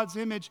in God's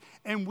image,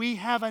 and we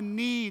have a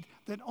need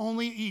that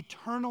only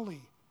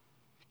eternally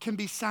can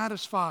be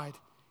satisfied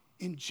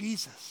in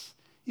Jesus.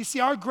 You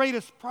see, our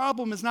greatest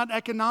problem is not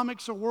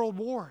economics or world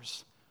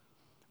wars.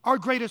 Our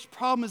greatest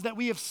problem is that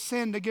we have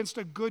sinned against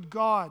a good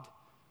God.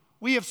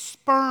 We have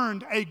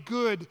spurned a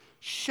good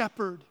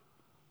shepherd.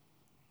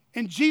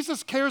 And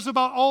Jesus cares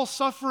about all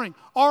suffering.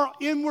 Our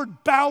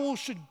inward bowels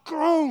should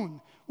groan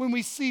when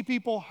we see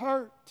people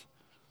hurt.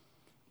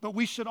 But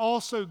we should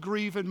also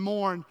grieve and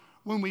mourn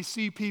when we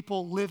see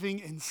people living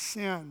in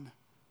sin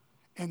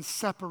and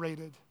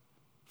separated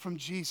from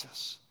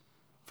Jesus.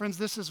 Friends,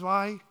 this is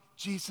why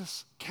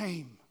Jesus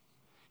came.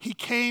 He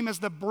came as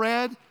the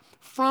bread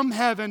from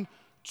heaven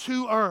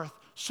to earth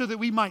so that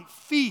we might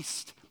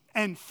feast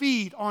and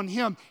feed on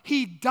him.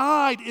 He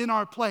died in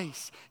our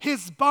place.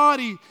 His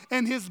body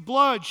and his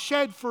blood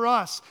shed for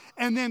us.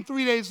 And then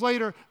 3 days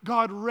later,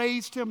 God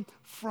raised him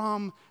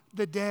from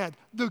the dead.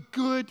 The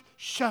good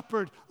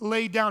shepherd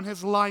laid down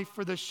his life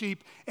for the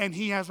sheep, and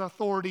he has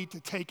authority to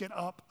take it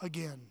up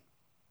again.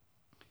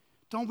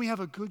 Don't we have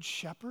a good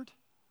shepherd?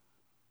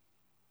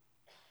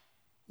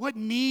 What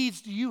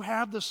needs do you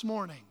have this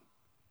morning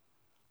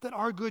that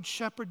our good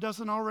shepherd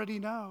doesn't already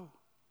know?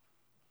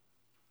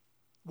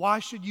 Why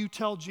should you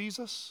tell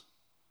Jesus?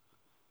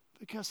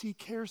 Because he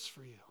cares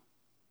for you.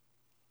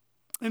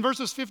 In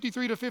verses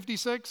 53 to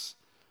 56,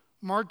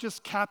 Mark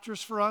just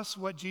captures for us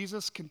what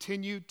Jesus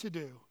continued to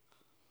do.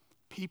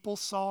 People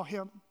saw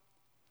him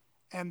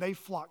and they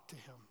flocked to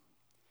him.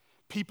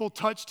 People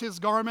touched his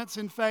garments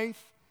in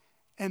faith,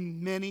 and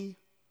many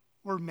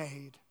were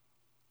made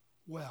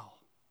well.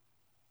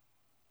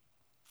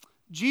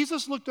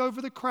 Jesus looked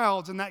over the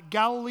crowds in that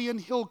Galilean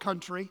hill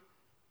country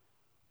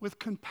with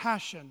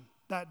compassion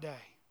that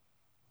day.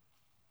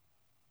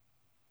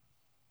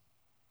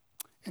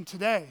 And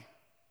today,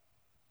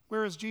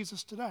 where is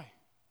Jesus today?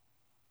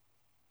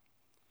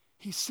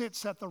 He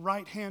sits at the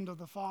right hand of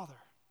the Father.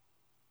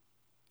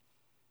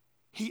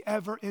 He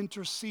ever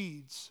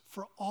intercedes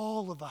for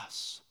all of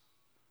us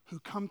who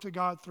come to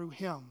God through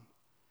him,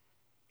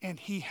 and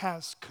he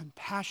has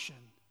compassion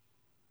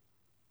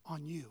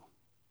on you.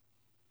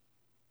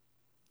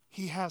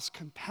 He has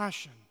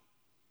compassion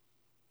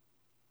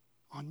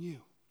on you.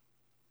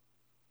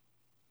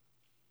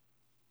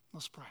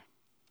 Let's pray.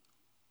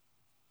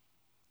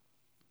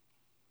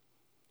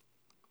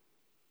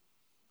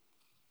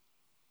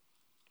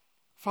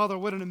 Father,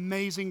 what an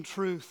amazing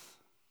truth.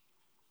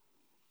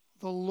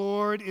 The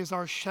Lord is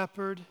our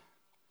shepherd,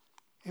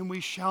 and we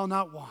shall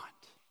not want.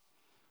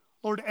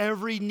 Lord,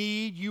 every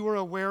need you are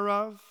aware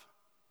of,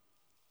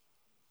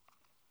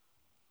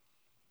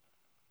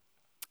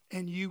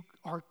 and you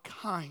are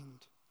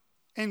kind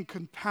and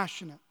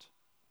compassionate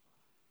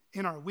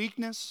in our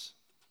weakness,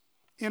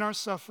 in our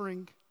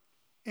suffering,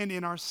 and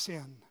in our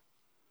sin.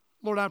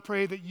 Lord, I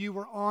pray that you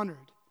were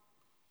honored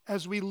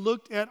as we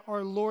looked at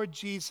our Lord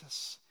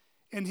Jesus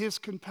and his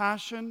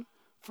compassion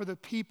for the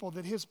people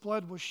that his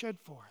blood was shed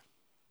for.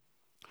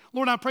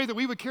 Lord, I pray that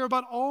we would care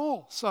about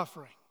all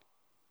suffering,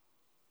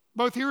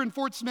 both here in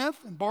Fort Smith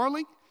and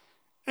Barling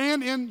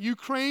and in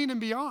Ukraine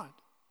and beyond.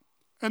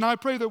 And I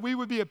pray that we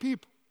would be a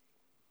people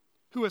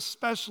who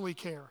especially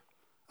care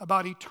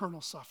about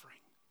eternal suffering.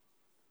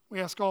 We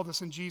ask all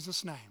this in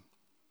Jesus' name.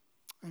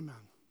 Amen.